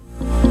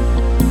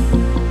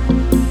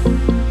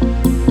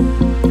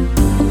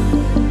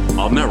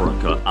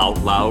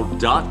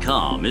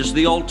 AmericaOutloud.com is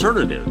the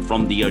alternative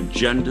from the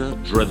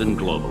agenda-driven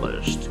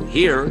globalist.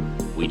 Here,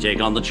 we take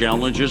on the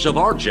challenges of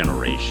our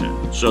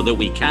generation so that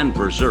we can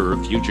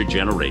preserve future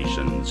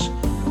generations.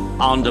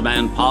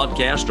 On-demand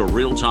podcast or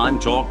real-time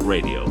talk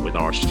radio with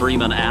our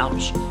streaming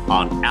apps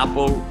on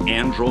Apple,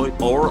 Android,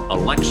 or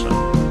Alexa.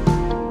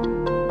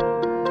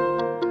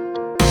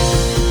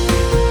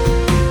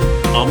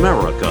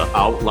 America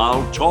Out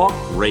Loud Talk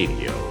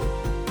Radio.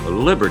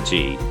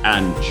 Liberty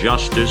and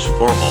justice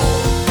for all.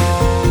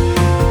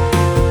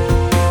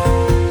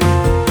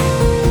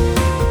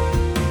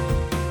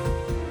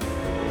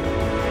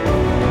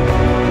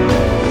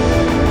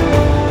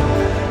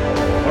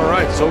 All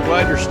right, so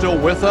glad you're still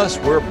with us.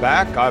 We're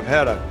back. I've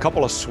had a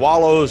couple of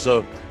swallows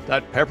of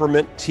that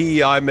peppermint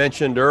tea I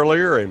mentioned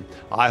earlier, and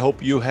I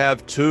hope you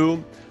have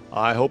too.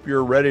 I hope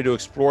you're ready to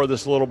explore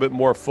this a little bit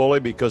more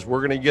fully, because we're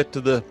going to get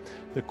to the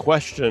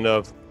question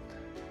of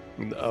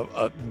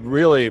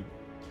really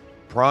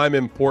prime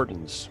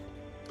importance.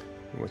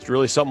 It's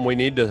really something we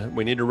need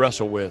to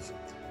wrestle with.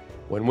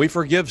 When we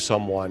forgive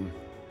someone,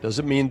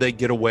 doesn't mean they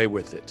get away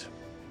with it.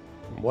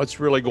 What's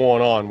really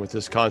going on with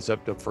this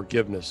concept of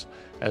forgiveness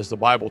as the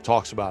Bible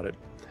talks about it,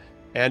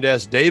 and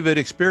as David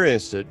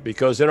experienced it?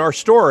 Because in our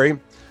story,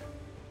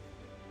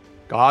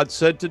 God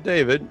said to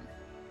David,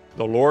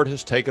 "The Lord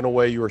has taken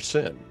away your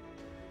sin."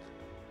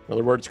 In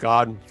other words,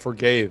 God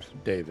forgave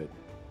David.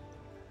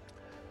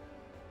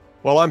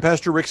 Well, I'm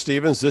Pastor Rick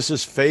Stevens. This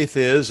is Faith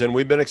Is, and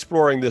we've been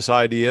exploring this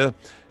idea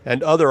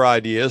and other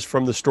ideas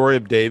from the story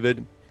of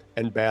David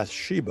and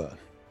Bathsheba,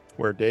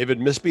 where David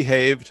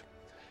misbehaved.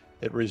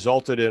 It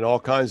resulted in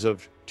all kinds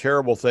of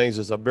terrible things.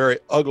 It's a very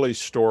ugly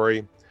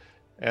story,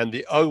 and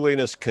the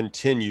ugliness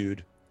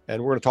continued.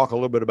 And we're going to talk a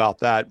little bit about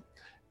that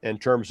in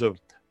terms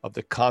of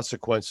the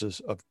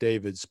consequences of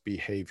David's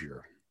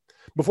behavior.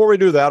 Before we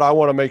do that, I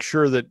want to make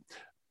sure that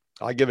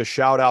I give a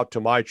shout out to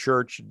my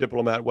church,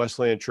 Diplomat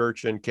Wesleyan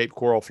Church in Cape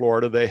Coral,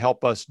 Florida. They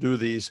help us do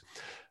these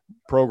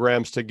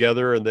programs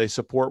together, and they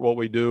support what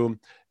we do,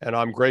 and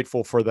I'm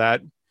grateful for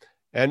that.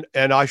 And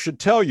I should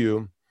tell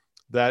you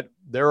that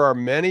there are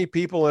many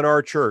people in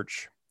our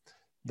church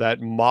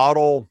that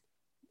model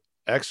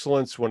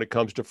excellence when it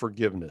comes to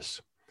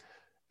forgiveness.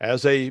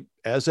 As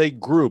a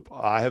group,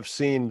 I have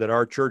seen that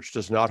our church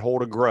does not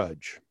hold a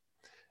grudge,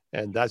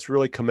 and that's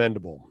really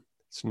commendable.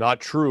 It's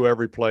not true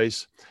every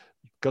place,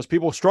 because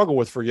people struggle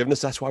with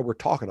forgiveness. That's why we're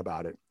talking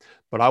about it.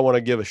 But I want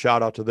to give a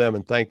shout out to them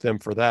and thank them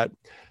for that.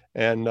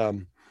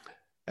 And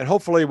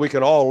hopefully we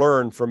can all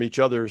learn from each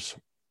other's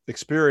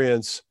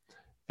experience,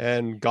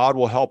 and God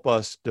will help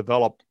us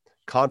develop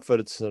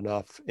confidence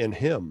enough in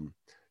Him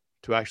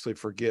to actually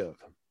forgive.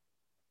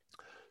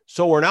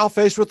 So we're now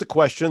faced with the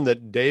question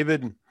that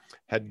David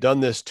had done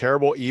this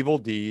terrible evil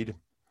deed,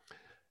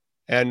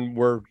 and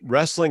we're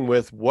wrestling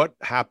with what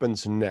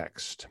happens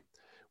next.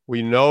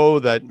 We know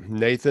that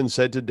Nathan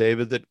said to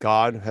David that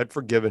God had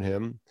forgiven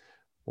him,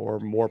 or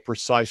more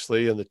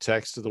precisely in the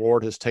text, the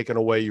Lord has taken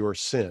away your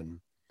sin.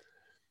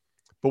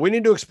 But we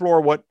need to explore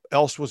what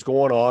else was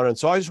going on. And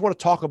so I just want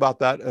to talk about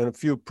that and a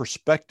few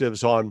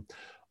perspectives on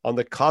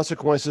the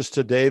consequences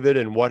to David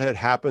and what had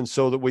happened,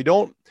 so that we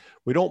don't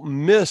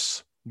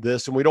miss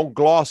this and we don't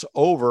gloss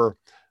over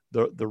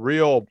the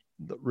real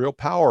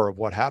power of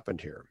what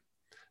happened here.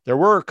 There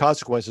were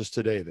consequences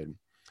to David.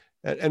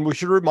 And we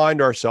should remind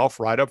ourselves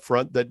right up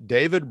front that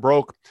David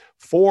broke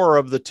 4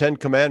 of the 10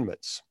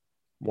 commandments.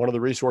 One of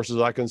the resources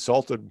I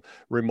consulted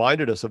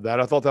reminded us of that.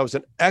 I thought that was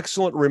an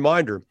excellent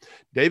reminder.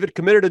 David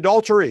committed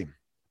adultery,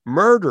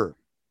 murder.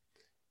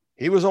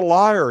 He was a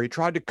liar. He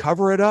tried to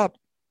cover it up.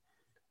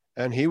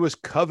 And he was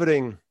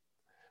coveting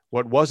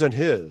what wasn't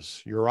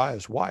his,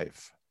 Uriah's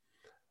wife.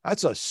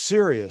 That's a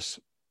serious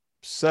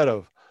set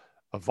of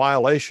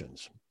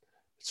violations.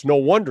 It's no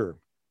wonder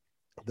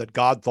that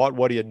God thought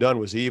what he had done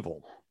was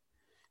evil.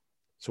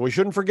 So we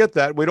shouldn't forget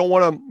that. We don't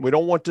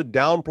want to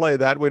downplay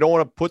that. We don't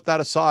want to put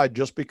that aside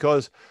just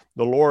because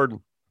the Lord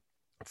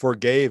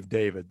forgave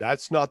David.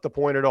 That's not the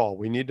point at all.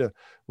 We need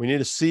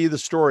to see the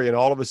story in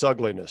all of its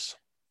ugliness.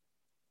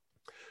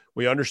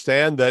 We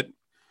understand that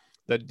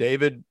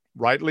David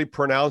rightly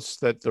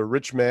pronounced that the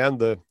rich man,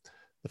 the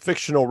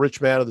fictional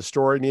rich man of the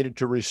story, needed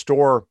to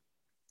restore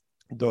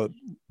the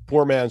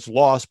poor man's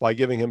loss by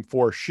giving him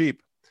 4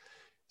 sheep.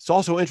 It's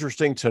also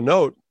interesting to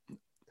note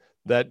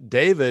that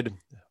David,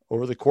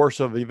 over the course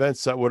of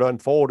events that would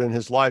unfold in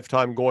his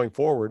lifetime going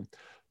forward,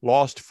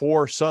 lost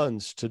 4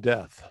 sons to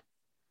death.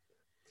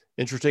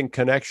 Interesting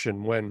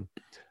connection when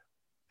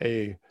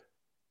a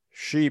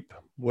sheep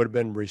would have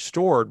been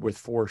restored with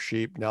 4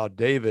 sheep. Now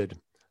David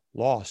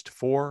lost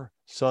 4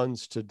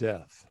 sons to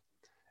death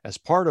as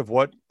part of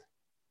what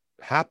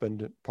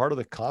happened, part of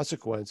the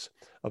consequence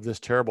of this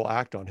terrible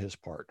act on his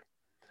part.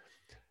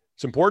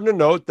 It's important to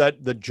note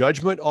that the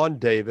judgment on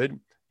David,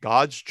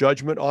 God's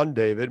judgment on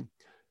David,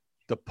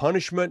 the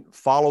punishment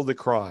followed the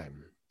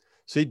crime.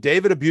 See,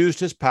 David abused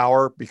his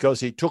power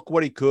because he took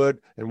what he could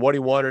and what he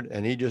wanted,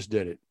 and he just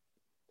did it.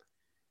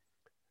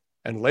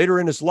 And later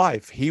in his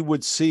life, he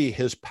would see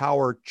his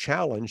power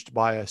challenged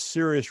by a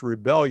serious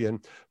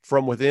rebellion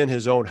from within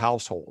his own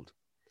household.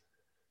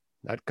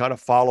 That kind of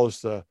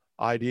follows the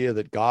idea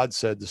that God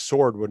said the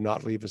sword would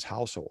not leave his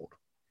household.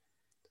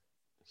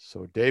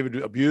 So David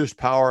abused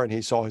power and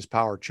he saw his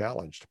power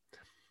challenged.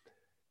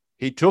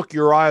 He took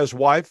Uriah's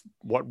wife,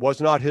 what was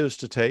not his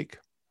to take,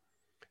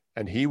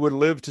 and he would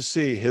live to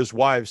see his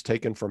wives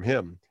taken from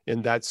him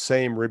in that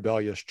same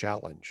rebellious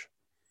challenge.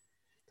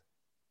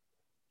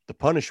 The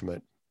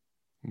punishment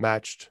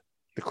matched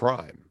the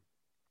crime.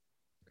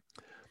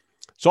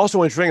 It's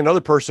also interesting,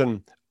 another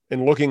person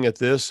in looking at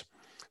this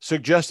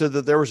suggested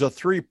that there was a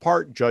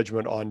 3-part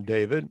judgment on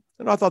David,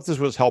 and I thought this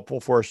was helpful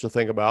for us to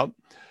think about.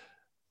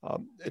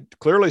 It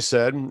clearly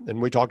said,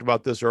 and we talked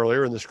about this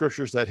earlier in the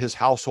scriptures, that his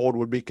household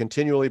would be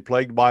continually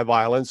plagued by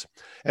violence,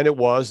 and it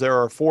was.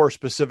 There are 4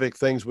 specific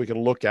things we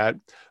can look at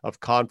of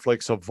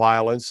conflicts of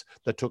violence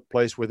that took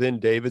place within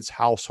David's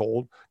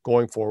household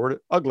going forward.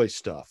 Ugly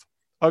stuff.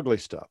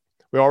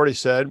 We already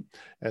said,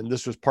 and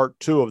this was part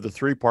 2 of the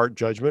 3-part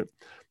judgment,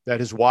 that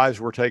his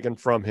wives were taken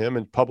from him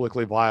and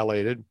publicly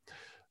violated.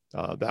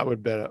 That would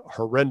have been a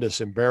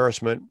horrendous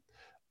embarrassment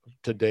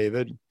to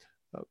David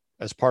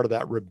as part of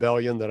that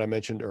rebellion that I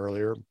mentioned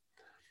earlier. And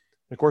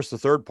of course, the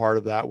 3rd part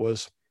of that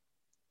was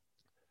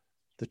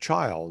the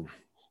child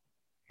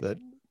that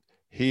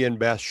he and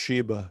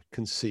Bathsheba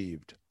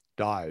conceived,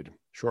 died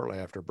shortly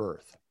after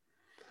birth.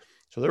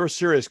 So there were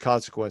serious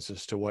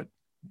consequences to what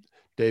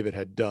David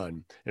had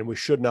done, and we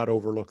should not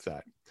overlook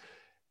that.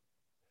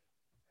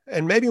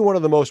 And maybe one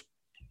of the most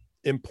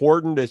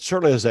important, it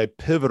certainly is a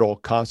pivotal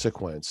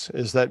consequence,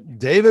 is that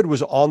David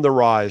was on the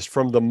rise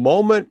from the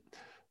moment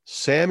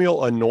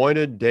Samuel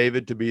anointed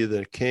David to be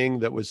the king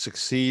that would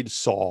succeed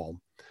Saul.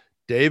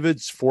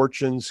 David's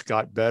fortunes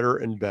got better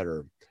and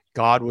better.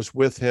 God was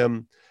with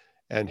him,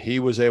 and he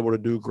was able to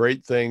do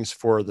great things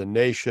for the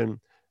nation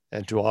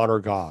and to honor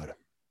God.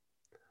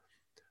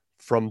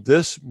 From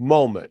this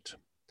moment,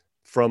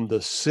 from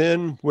the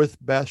sin with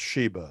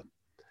Bathsheba,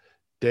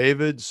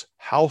 David's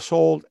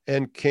household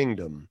and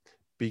kingdom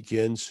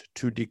begins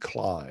to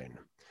decline.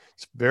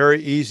 It's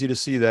very easy to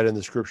see that in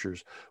the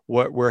scriptures,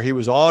 where he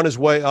was on his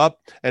way up.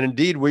 And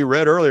indeed, we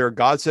read earlier,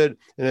 God said,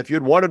 and if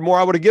you'd wanted more,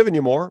 I would have given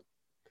you more.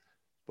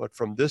 But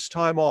from this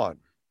time on,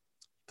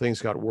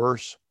 things got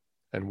worse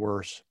and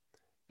worse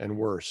and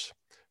worse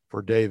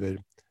for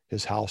David,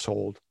 his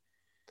household,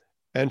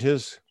 and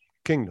his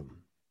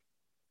kingdom.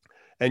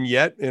 And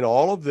yet, in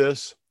all of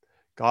this,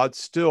 God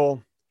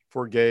still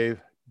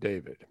forgave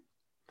David.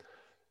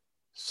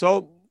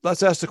 So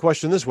let's ask the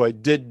question this way: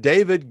 did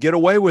David get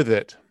away with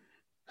it?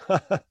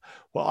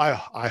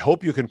 Well, I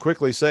hope you can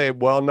quickly say,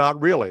 well,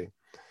 not really.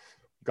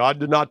 God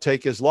did not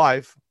take his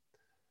life,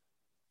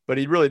 but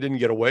he really didn't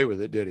get away with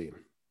it, did he?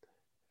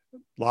 A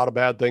lot of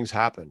bad things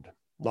happened,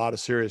 a lot of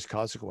serious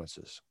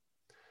consequences.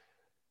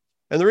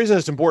 And the reason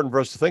it's important for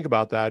us to think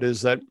about that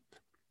is that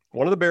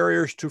one of the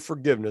barriers to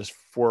forgiveness,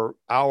 for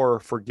our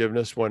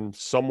forgiveness when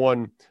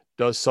someone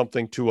does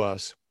something to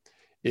us,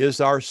 is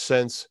our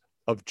sense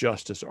of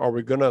justice. Are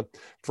we going to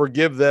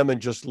forgive them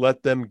and just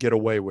let them get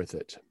away with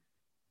it?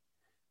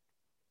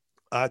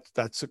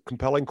 That's a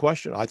compelling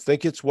question. I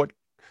think it's what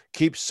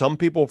keeps some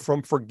people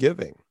from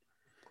forgiving.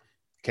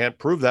 Can't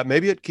prove that.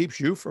 Maybe it keeps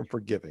you from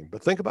forgiving,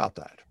 but think about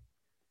that.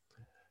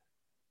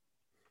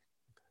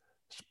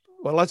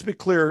 Well, let's be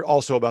clear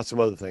also about some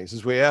other things.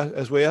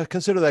 As we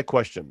consider that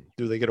question,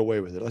 do they get away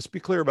with it? Let's be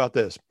clear about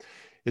this.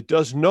 It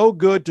does no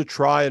good to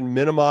try and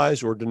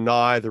minimize or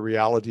deny the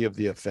reality of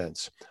the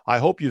offense. I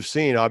hope you've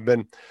seen, I've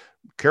been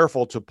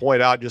careful to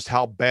point out just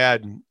how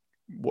bad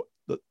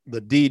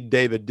the deed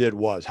David did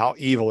was, how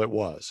evil it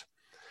was.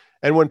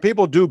 And when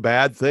people do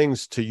bad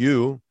things to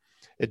you,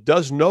 It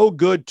does no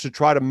good to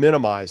try to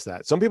minimize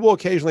that. Some people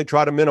occasionally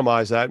try to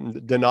minimize that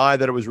and deny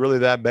that it was really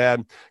that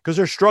bad because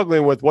they're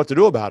struggling with what to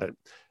do about it.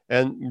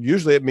 And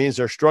usually it means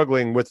they're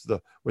struggling with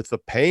the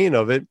pain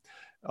of it,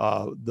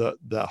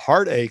 the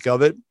heartache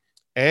of it,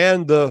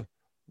 and the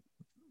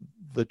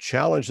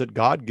challenge that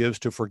God gives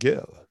to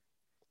forgive.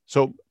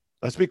 So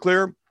let's be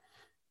clear.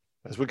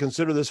 As we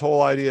consider this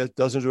whole idea, it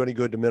doesn't do any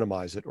good to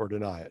minimize it or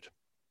deny it.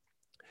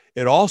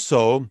 It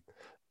also,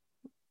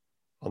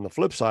 on the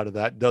flip side of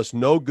that, does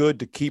no good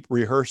to keep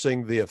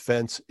rehearsing the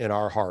offense in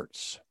our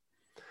hearts.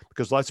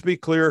 Because let's be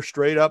clear,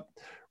 straight up,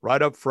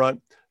 right up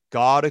front,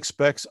 God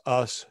expects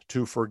us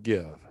to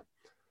forgive.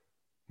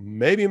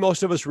 Maybe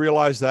most of us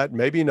realize that,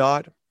 maybe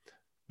not,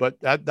 but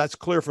that's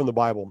clear from the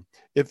Bible.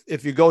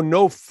 If you go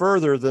no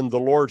further than the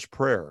Lord's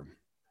Prayer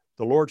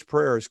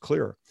is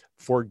clear.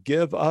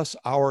 Forgive us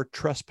our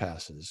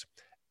trespasses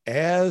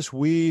as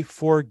we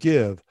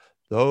forgive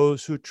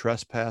those who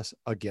trespass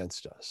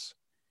against us.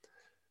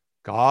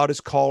 God is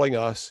calling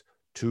us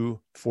to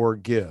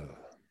forgive.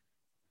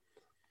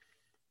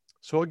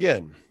 So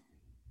again,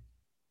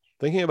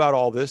 thinking about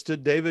all this,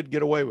 did David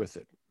get away with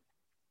it?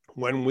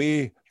 When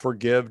we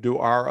forgive, do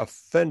our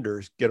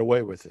offenders get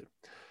away with it?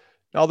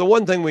 Now, the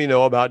one thing we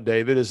know about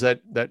David is that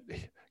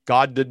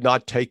God did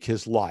not take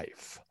his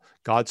life.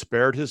 God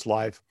spared his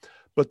life,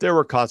 but there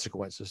were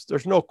consequences.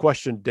 There's no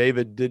question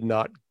David did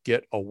not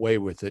get away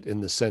with it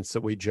in the sense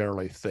that we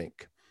generally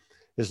think.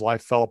 His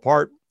life fell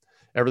apart.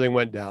 Everything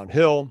went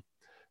downhill.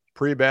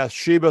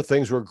 Pre-Bathsheba,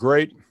 things were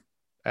great.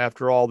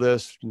 After all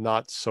this,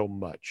 not so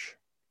much.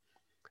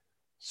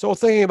 So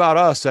thinking about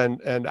us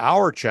and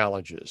our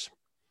challenges,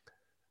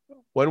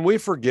 when we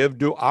forgive,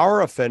 do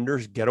our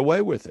offenders get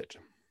away with it?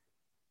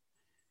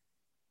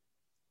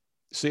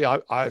 See,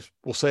 I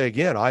will say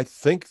again, I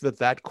think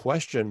that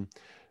question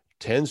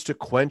tends to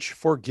quench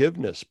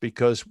forgiveness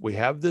because we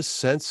have this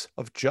sense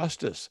of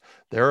justice.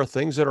 There are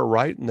things that are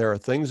right and there are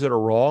things that are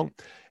wrong.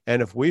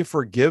 And if we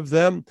forgive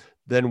them,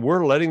 then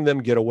we're letting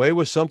them get away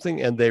with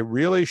something, and they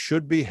really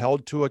should be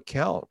held to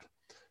account,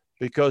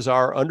 because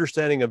our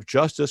understanding of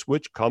justice,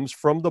 which comes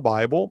from the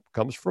Bible,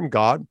 comes from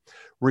God,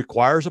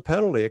 requires a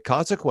penalty, a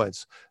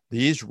consequence.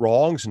 These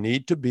wrongs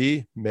need to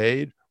be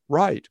made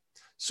right.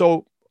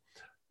 So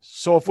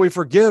if we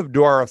forgive,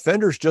 do our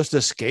offenders just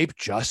escape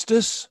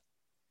justice?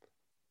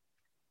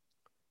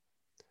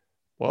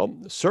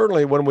 Well,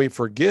 certainly when we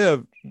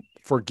forgive,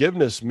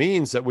 forgiveness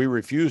means that we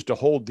refuse to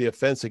hold the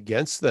offense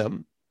against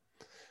them.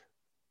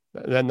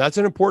 And that's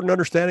an important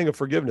understanding of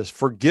forgiveness.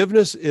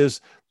 Forgiveness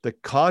is the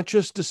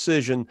conscious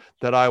decision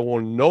that I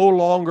will no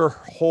longer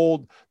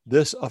hold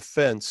this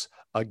offense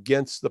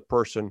against the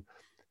person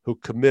who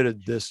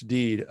committed this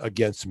deed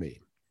against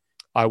me.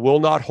 I will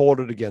not hold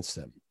it against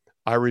them.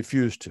 I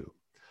refuse to.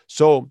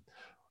 So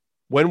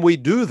when we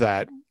do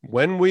that,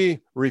 when we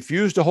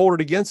refuse to hold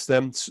it against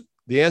them,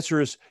 the answer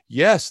is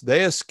yes,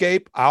 they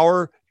escape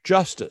our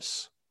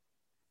justice.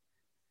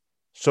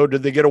 So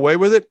did they get away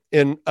with it?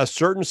 In a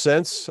certain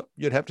sense,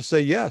 you'd have to say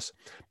yes,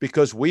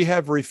 because we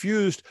have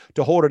refused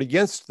to hold it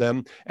against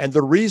them. And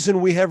the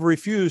reason we have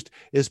refused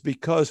is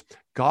because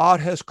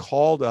God has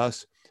called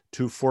us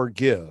to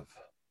forgive.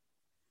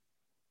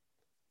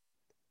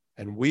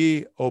 And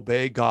we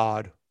obey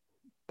God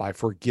by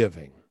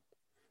forgiving.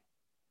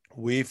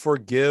 We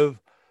forgive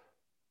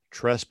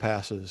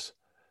trespasses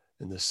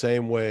in the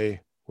same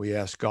way we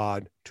ask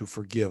God to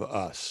forgive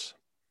us.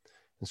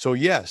 And so,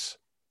 yes,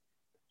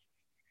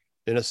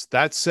 in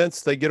that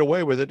sense, they get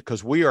away with it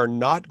because we are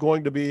not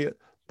going to be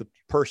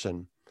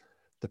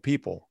the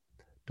people,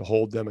 to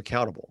hold them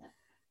accountable.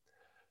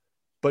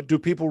 But do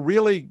people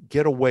really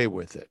get away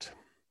with it?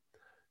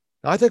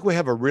 Now, I think we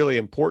have a really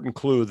important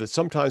clue that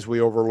sometimes we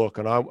overlook,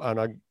 and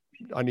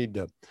I need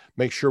to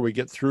make sure we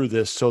get through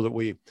this so that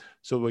we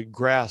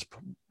grasp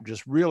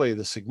just really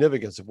the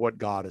significance of what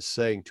God is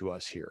saying to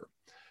us here.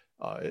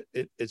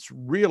 It's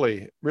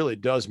really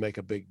does make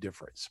a big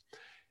difference.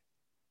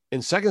 In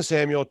 2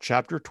 Samuel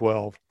chapter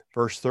 12,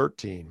 verse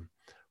 13,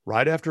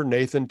 right after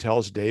Nathan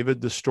tells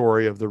David the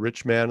story of the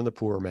rich man and the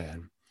poor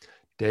man,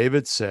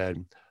 David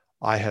said,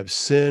 I have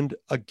sinned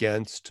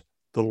against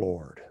the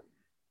Lord.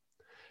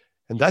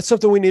 And that's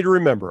something we need to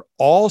remember.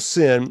 All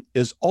sin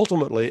is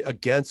ultimately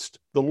against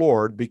the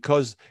Lord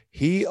because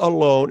he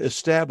alone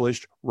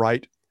established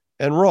right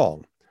and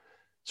wrong.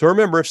 So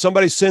remember, if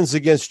somebody sins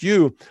against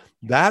you,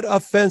 that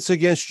offense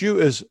against you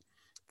is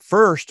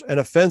first an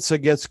offense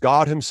against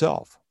God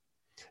himself.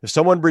 If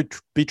someone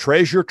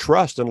betrays your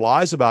trust and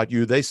lies about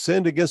you, they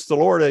sinned against the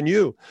Lord and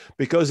you,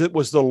 because it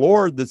was the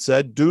Lord that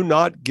said, do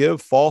not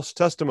give false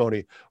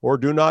testimony or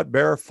do not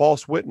bear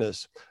false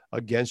witness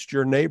against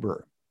your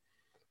neighbor.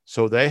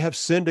 So they have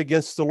sinned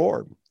against the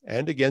Lord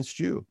and against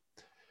you.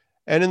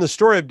 And in the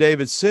story of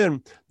David's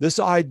sin, this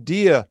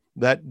idea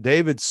that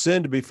David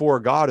sinned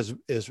before God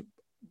is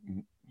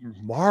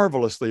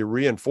marvelously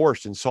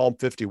reinforced in Psalm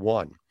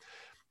 51.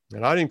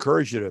 And I'd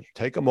encourage you to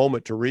take a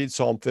moment to read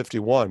Psalm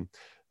 51.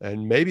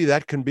 And maybe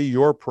that can be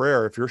your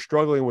prayer. If you're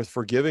struggling with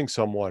forgiving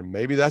someone,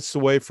 maybe that's the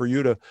way for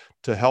you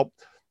to help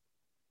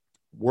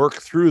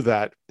work through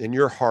that in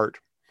your heart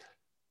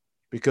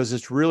because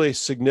it's really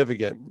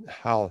significant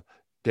how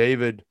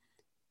David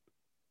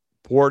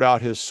poured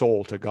out his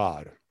soul to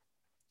God,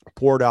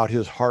 poured out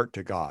his heart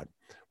to God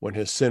when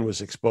his sin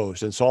was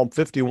exposed. And Psalm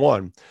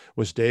 51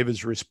 was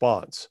David's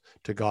response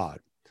to God.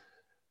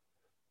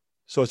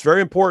 So it's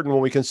very important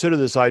when we consider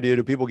this idea,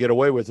 do people get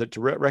away with it,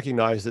 to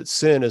recognize that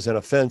sin is an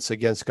offense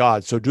against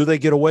God. So do they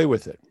get away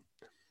with it?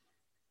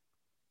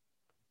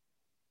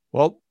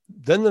 Well,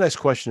 then the next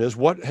question is,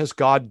 what has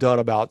God done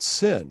about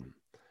sin?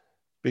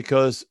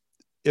 Because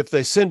if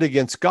they sinned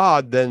against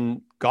God,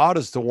 then God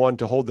is the one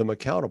to hold them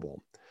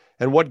accountable.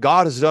 And what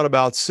God has done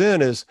about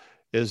sin is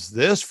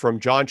this from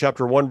John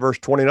chapter 1, verse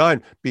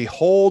 29,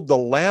 behold the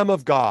Lamb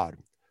of God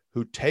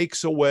who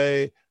takes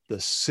away the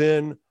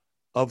sin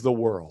of the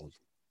world.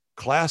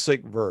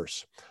 Classic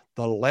verse,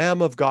 the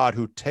Lamb of God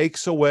who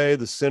takes away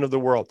the sin of the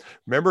world.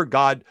 Remember,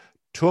 God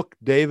took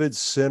David's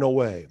sin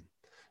away.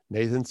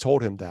 Nathan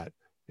told him that.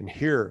 And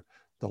here,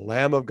 the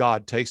Lamb of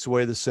God takes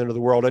away the sin of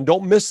the world. And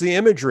don't miss the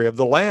imagery of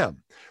the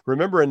lamb.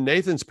 Remember, in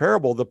Nathan's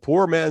parable, the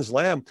poor man's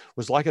lamb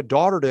was like a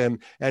daughter to him.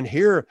 And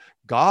here,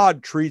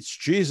 God treats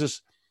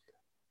Jesus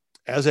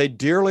as a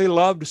dearly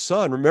loved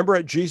son. Remember,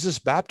 at Jesus'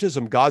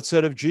 baptism, God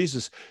said of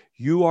Jesus,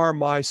 "You are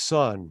my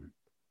son,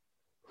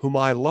 whom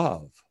I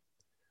love.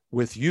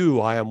 With you,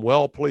 I am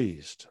well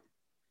pleased."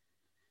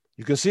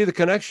 You can see the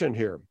connection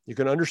here. You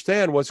can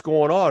understand what's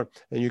going on,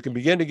 and you can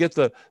begin to get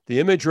the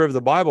imagery of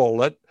the Bible.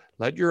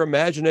 Let your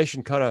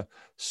imagination kind of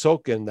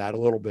soak in that a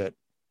little bit.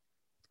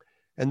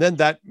 And then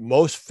that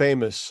most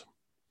famous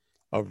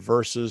of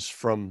verses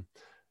from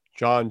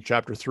John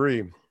chapter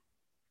 3,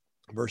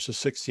 verses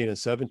 16 and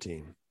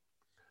 17.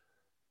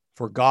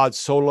 For God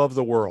so loved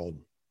the world,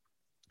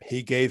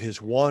 he gave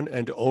his one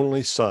and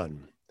only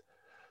Son,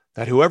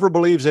 that whoever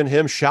believes in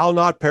him shall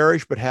not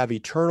perish, but have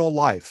eternal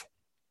life.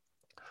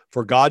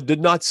 For God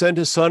did not send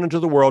his Son into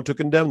the world to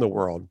condemn the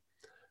world,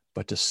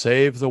 but to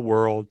save the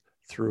world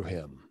through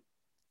him.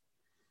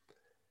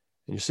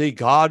 And you see,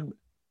 God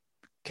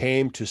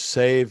came to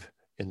save,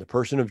 in the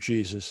person of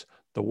Jesus,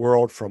 the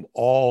world from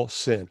all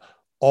sin.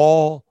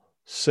 All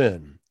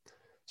sin.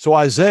 So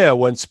Isaiah,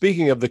 when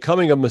speaking of the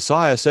coming of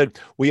Messiah, said,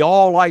 "We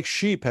all like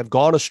sheep have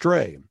gone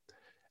astray,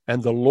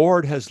 and the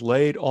Lord has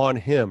laid on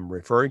him,"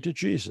 referring to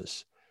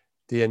Jesus,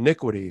 "the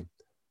iniquity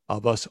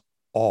of us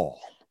all."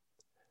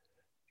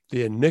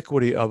 The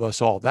iniquity of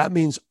us all. That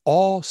means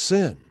all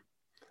sin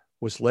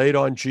was laid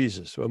on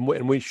Jesus.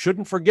 And we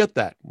shouldn't forget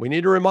that. We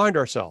need to remind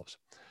ourselves.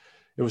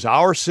 It was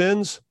our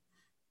sins.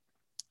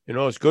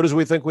 As good as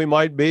we think we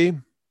might be,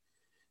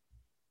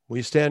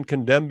 we stand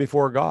condemned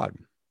before God.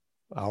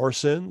 Our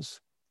sins,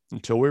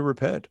 until we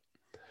repent.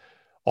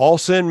 All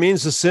sin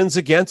means the sins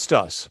against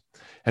us.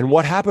 And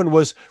what happened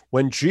was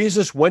when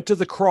Jesus went to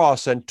the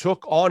cross and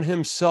took on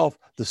himself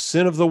the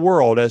sin of the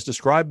world, as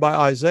described by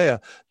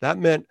Isaiah, that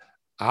meant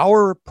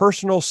our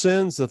personal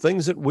sins, the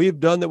things that we've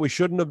done that we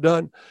shouldn't have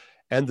done,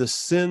 and the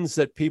sins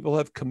that people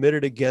have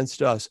committed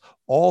against us.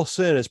 All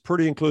sin is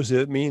pretty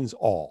inclusive. It means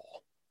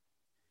all.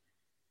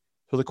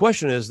 So the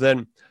question is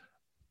then,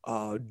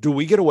 do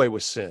we get away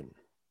with sin?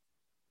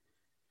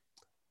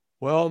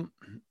 Well,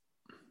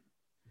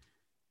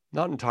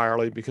 not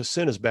entirely, because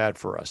sin is bad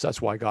for us.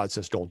 That's why God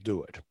says don't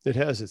do it. It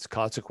has its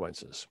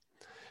consequences.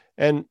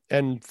 And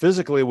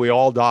physically, we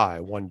all die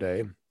one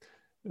day.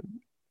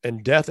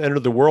 And death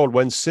entered the world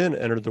when sin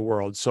entered the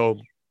world. So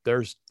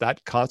there's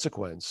that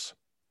consequence.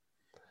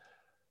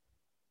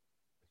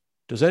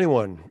 Does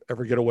anyone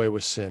ever get away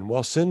with sin?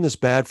 Well, sin is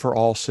bad for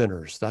all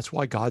sinners. That's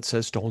why God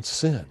says don't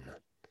sin.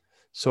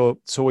 So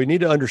we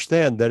need to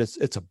understand that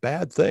it's a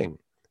bad thing,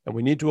 and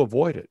we need to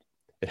avoid it.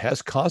 It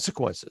has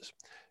consequences.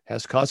 It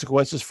has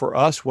consequences for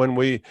us when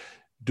we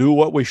do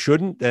what we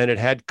shouldn't, and it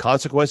had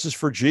consequences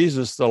for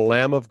Jesus, the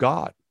Lamb of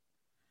God.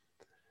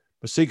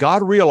 But see,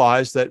 God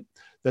realized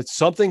that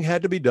something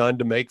had to be done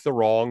to make the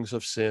wrongs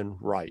of sin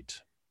right.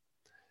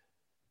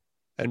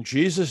 And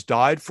Jesus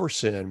died for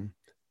sin,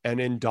 and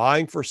in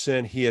dying for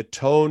sin, he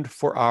atoned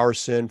for our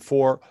sin,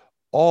 for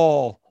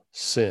all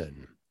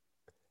sin.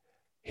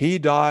 He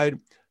died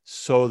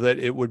so that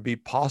it would be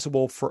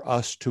possible for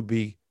us to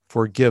be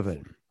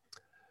forgiven.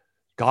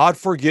 God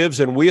forgives,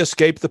 and we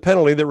escape the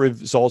penalty that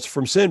results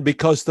from sin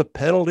because the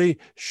penalty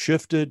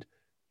shifted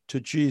to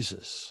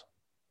Jesus.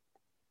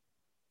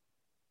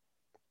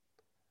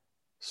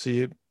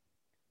 See, it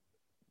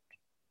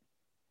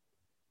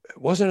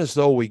wasn't as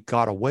though we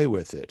got away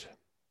with it.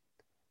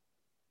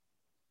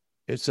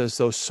 It's as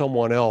though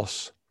someone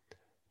else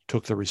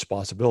took the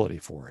responsibility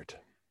for it.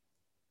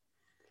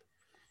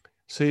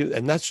 See,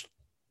 and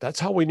that's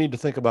how we need to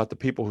think about the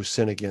people who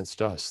sin against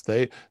us.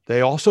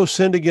 They also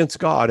sinned against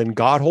God, and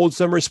God holds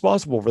them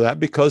responsible for that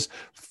because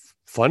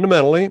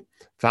fundamentally,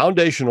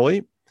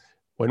 foundationally,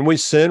 when we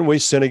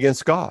sin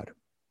against God.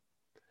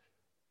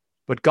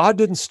 But God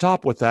didn't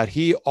stop with that.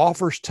 He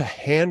offers to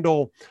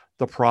handle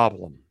the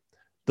problem,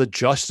 the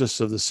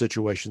justice of the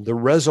situation, the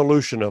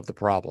resolution of the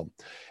problem.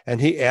 And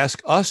he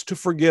asks us to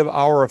forgive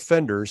our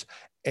offenders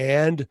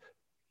and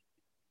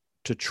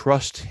to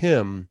trust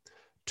him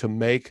to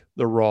make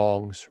the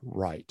wrongs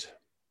right.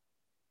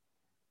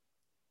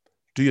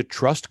 Do you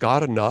trust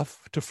God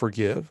enough to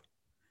forgive?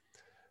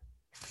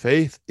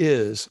 Faith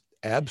is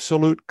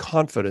absolute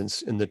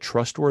confidence in the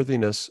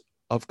trustworthiness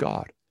of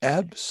God.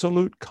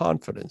 Absolute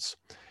confidence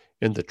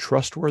in the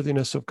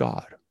trustworthiness of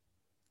God.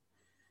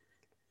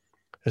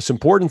 It's an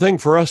important thing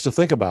for us to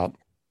think about.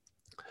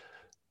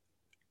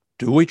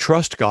 Do we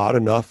trust God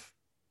enough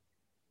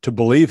to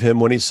believe him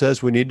when he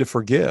says we need to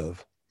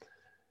forgive,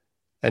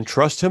 and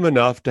trust him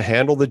enough to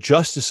handle the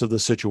justice of the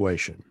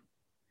situation?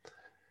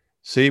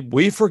 See,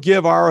 we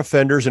forgive our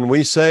offenders and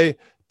we say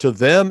to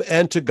them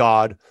and to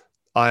God,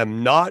 I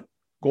am not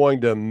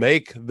going to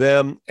make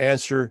them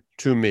answer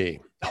to me.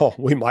 Oh,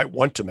 we might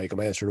want to make them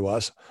answer to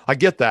us. I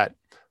get that.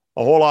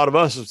 A whole lot of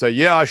us would say,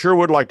 yeah, I sure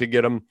would like to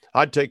get them.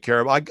 I'd take care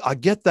of them. I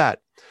get that.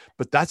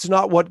 But that's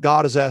not what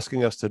God is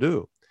asking us to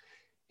do.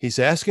 He's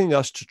asking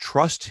us to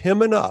trust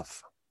him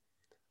enough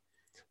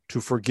to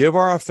forgive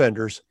our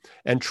offenders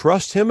and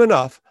trust him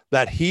enough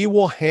that he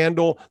will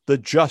handle the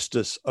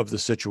justice of the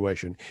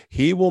situation.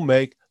 He will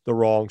make the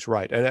wrongs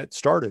right. And it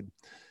started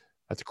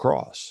at the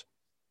cross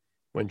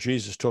when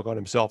Jesus took on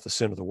himself the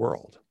sin of the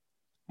world.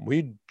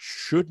 We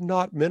should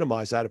not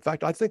minimize that. In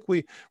fact, I think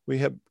we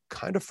have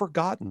kind of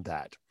forgotten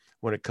that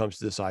when it comes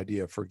to this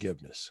idea of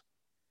forgiveness.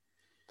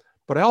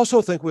 But I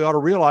also think we ought to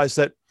realize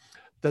that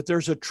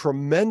there's a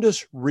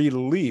tremendous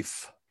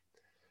relief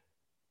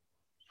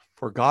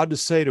for God to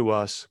say to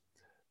us,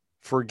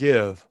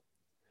 forgive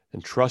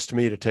and trust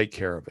me to take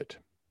care of it.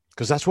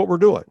 Because that's what we're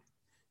doing.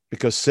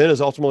 Because sin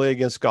is ultimately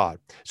against God.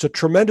 It's a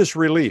tremendous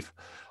relief.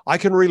 I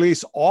can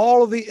release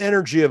all of the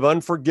energy of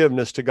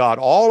unforgiveness to God,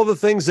 all of the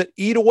things that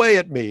eat away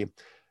at me,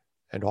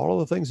 and all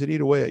of the things that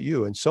eat away at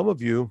you. And some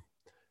of you,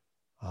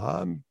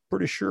 I'm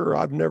pretty sure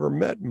I've never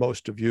met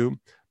most of you,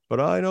 but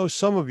I know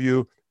some of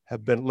you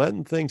have been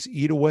letting things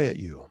eat away at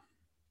you.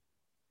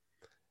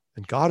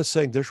 And God is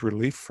saying there's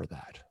relief for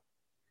that.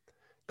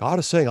 God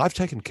is saying, I've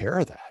taken care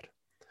of that.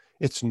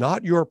 It's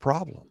not your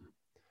problem.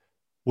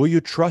 Will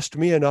you trust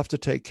me enough to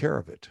take care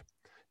of it?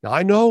 Now,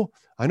 I know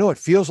it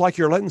feels like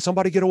you're letting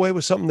somebody get away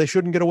with something they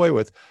shouldn't get away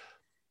with.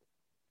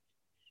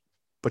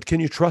 But can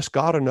you trust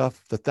God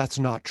enough that that's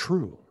not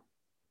true?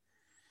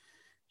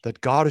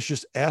 That God is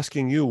just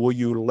asking you, will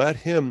you let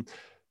him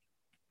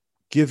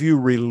give you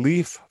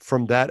relief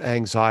from that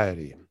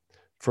anxiety,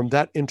 from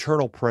that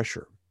internal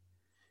pressure,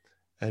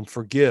 and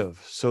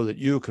forgive so that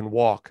you can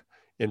walk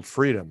in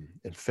freedom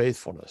and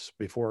faithfulness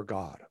before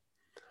God?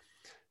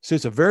 See,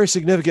 it's a very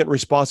significant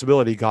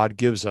responsibility God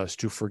gives us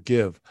to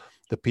forgive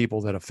the people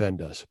that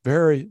offend us.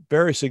 Very,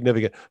 very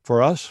significant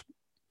for us,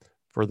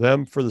 for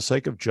them, for the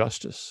sake of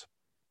justice.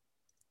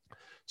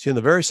 See, in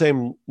the very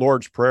same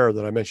Lord's Prayer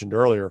that I mentioned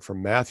earlier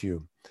from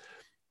Matthew,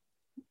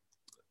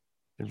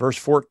 in verse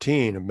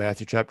 14 of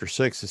Matthew chapter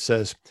 6, it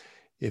says,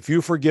 if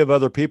you forgive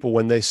other people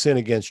when they sin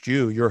against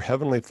you, your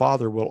heavenly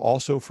Father will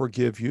also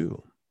forgive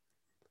you.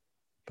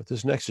 But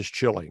this next is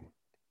chilling.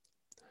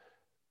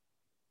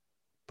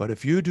 But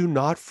if you do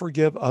not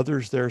forgive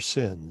others their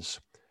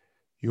sins,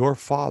 your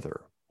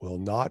Father will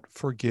not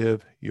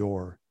forgive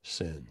your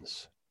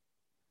sins.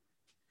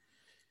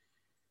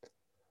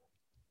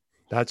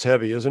 That's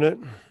heavy, isn't it?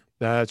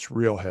 That's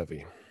real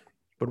heavy.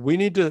 But we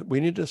need to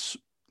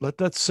let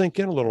that sink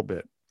in a little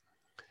bit,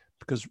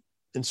 because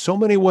in so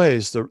many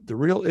ways, the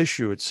real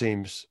issue, it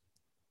seems,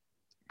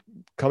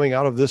 coming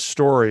out of this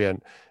story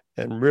and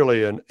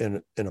really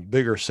in a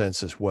bigger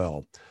sense as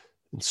well,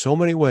 in so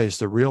many ways,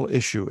 the real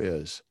issue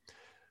is,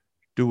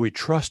 do we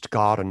trust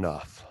God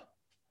enough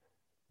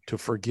to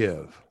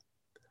forgive?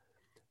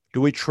 Do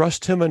we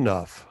trust him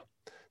enough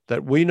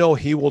that we know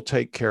he will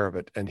take care of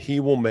it and he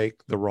will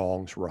make the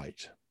wrongs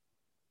right?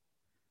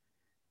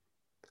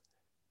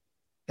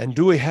 And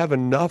do we have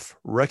enough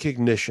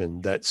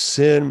recognition that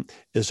sin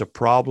is a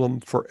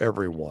problem for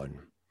everyone?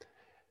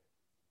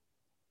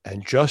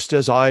 And just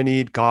as I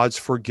need God's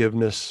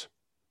forgiveness,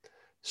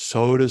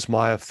 so does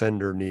my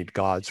offender need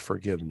God's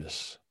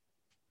forgiveness.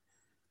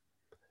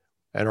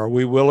 And are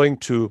we willing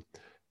to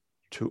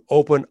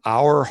open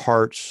our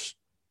hearts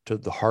to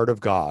the heart of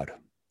God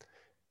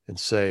and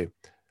say,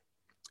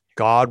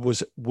 God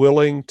was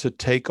willing to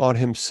take on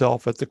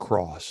himself at the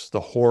cross the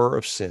horror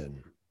of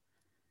sin,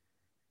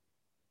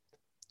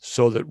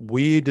 so that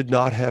we did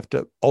not have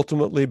to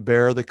ultimately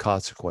bear the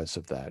consequence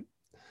of that,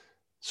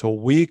 so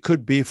we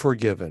could be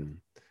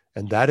forgiven.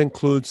 And that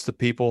includes the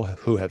people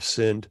who have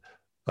sinned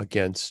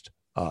against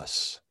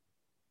us.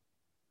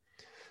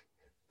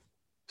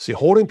 See,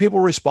 holding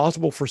people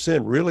responsible for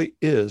sin really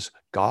is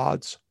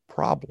God's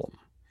problem.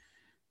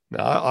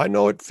 Now, I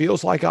know it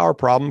feels like our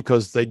problem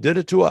because they did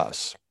it to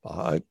us.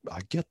 I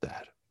get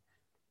that.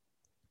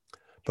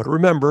 But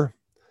remember,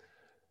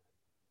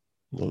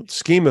 in the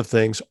scheme of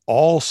things,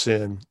 all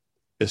sin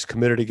is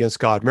committed against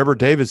God. Remember,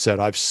 David said,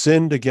 I've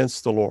sinned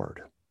against the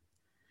Lord.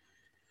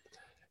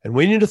 And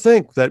we need to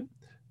think that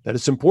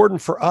it's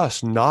important for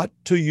us not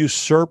to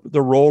usurp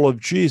the role of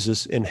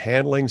Jesus in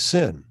handling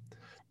sin.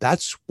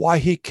 That's why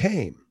he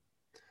came.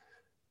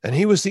 And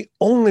he was the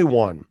only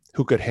one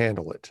who could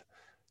handle it.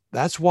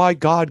 That's why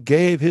God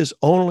gave his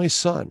only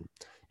son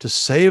to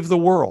save the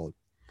world.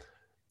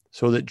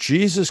 so that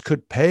Jesus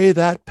could pay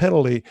that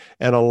penalty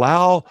and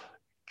allow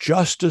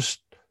justice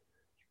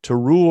to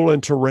rule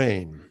and to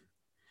reign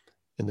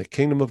in the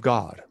kingdom of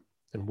God.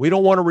 And we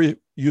don't want to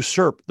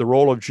usurp the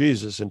role of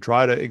Jesus and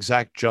try to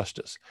exact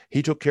justice.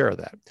 He took care of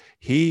that.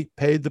 He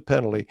paid the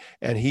penalty,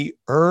 and he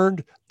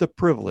earned the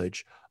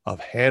privilege of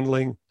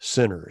handling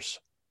sinners.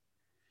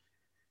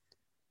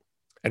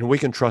 And we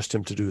can trust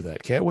him to do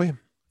that, can't we?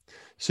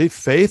 See,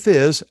 faith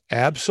is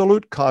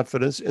absolute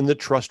confidence in the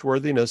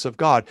trustworthiness of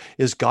God.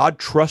 Is God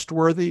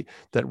trustworthy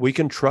that we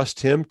can trust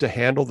him to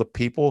handle the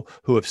people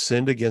who have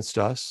sinned against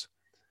us?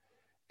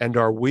 And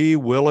are we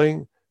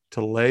willing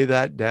to lay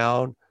that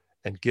down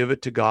and give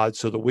it to God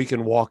so that we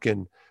can walk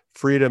in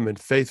freedom and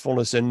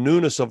faithfulness and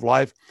newness of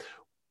life?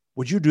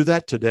 Would you do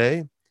that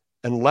today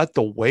and let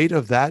the weight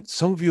of that?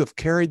 Some of you have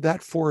carried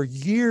that for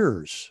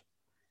years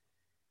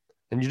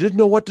and you didn't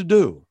know what to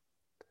do.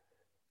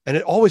 And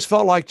it always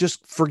felt like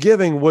just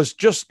forgiving was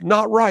just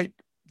not right.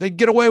 They'd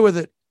get away with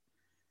it.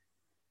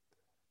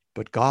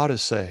 But God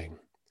is saying,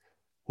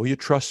 will you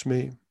trust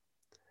me?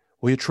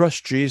 Will you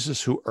trust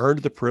Jesus, who earned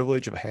the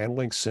privilege of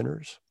handling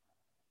sinners?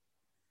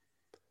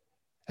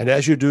 And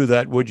as you do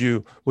that, would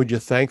you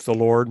thank the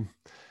Lord?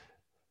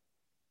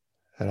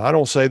 And I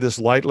don't say this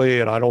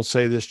lightly, and I don't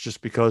say this just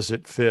because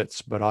it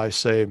fits, but I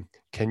say,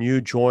 can you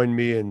join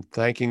me in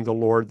thanking the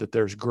Lord that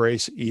there's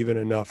grace even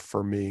enough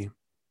for me?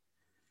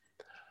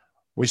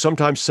 We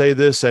sometimes say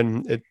this,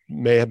 and it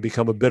may have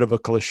become a bit of a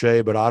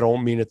cliche, but I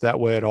don't mean it that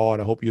way at all,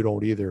 and I hope you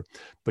don't either.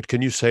 But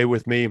can you say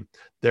with me,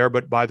 there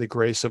but by the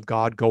grace of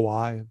God go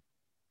I?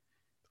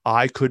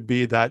 I could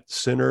be that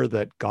sinner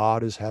that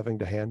God is having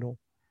to handle.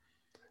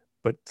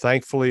 But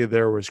thankfully,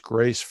 there was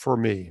grace for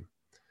me.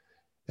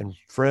 And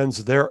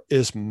friends, there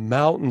is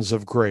mountains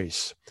of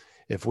grace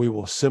if we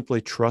will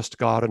simply trust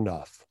God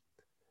enough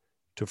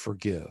to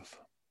forgive.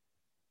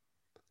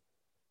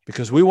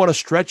 Because we want to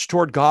stretch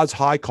toward God's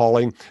high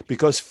calling,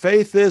 because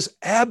faith is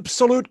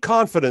absolute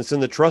confidence in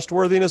the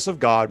trustworthiness of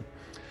God.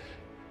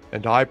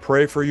 And I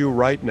pray for you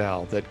right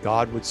now that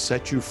God would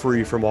set you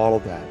free from all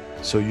of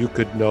that so you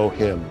could know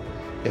him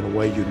in a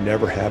way you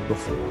never have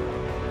before.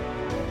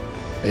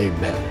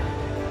 Amen.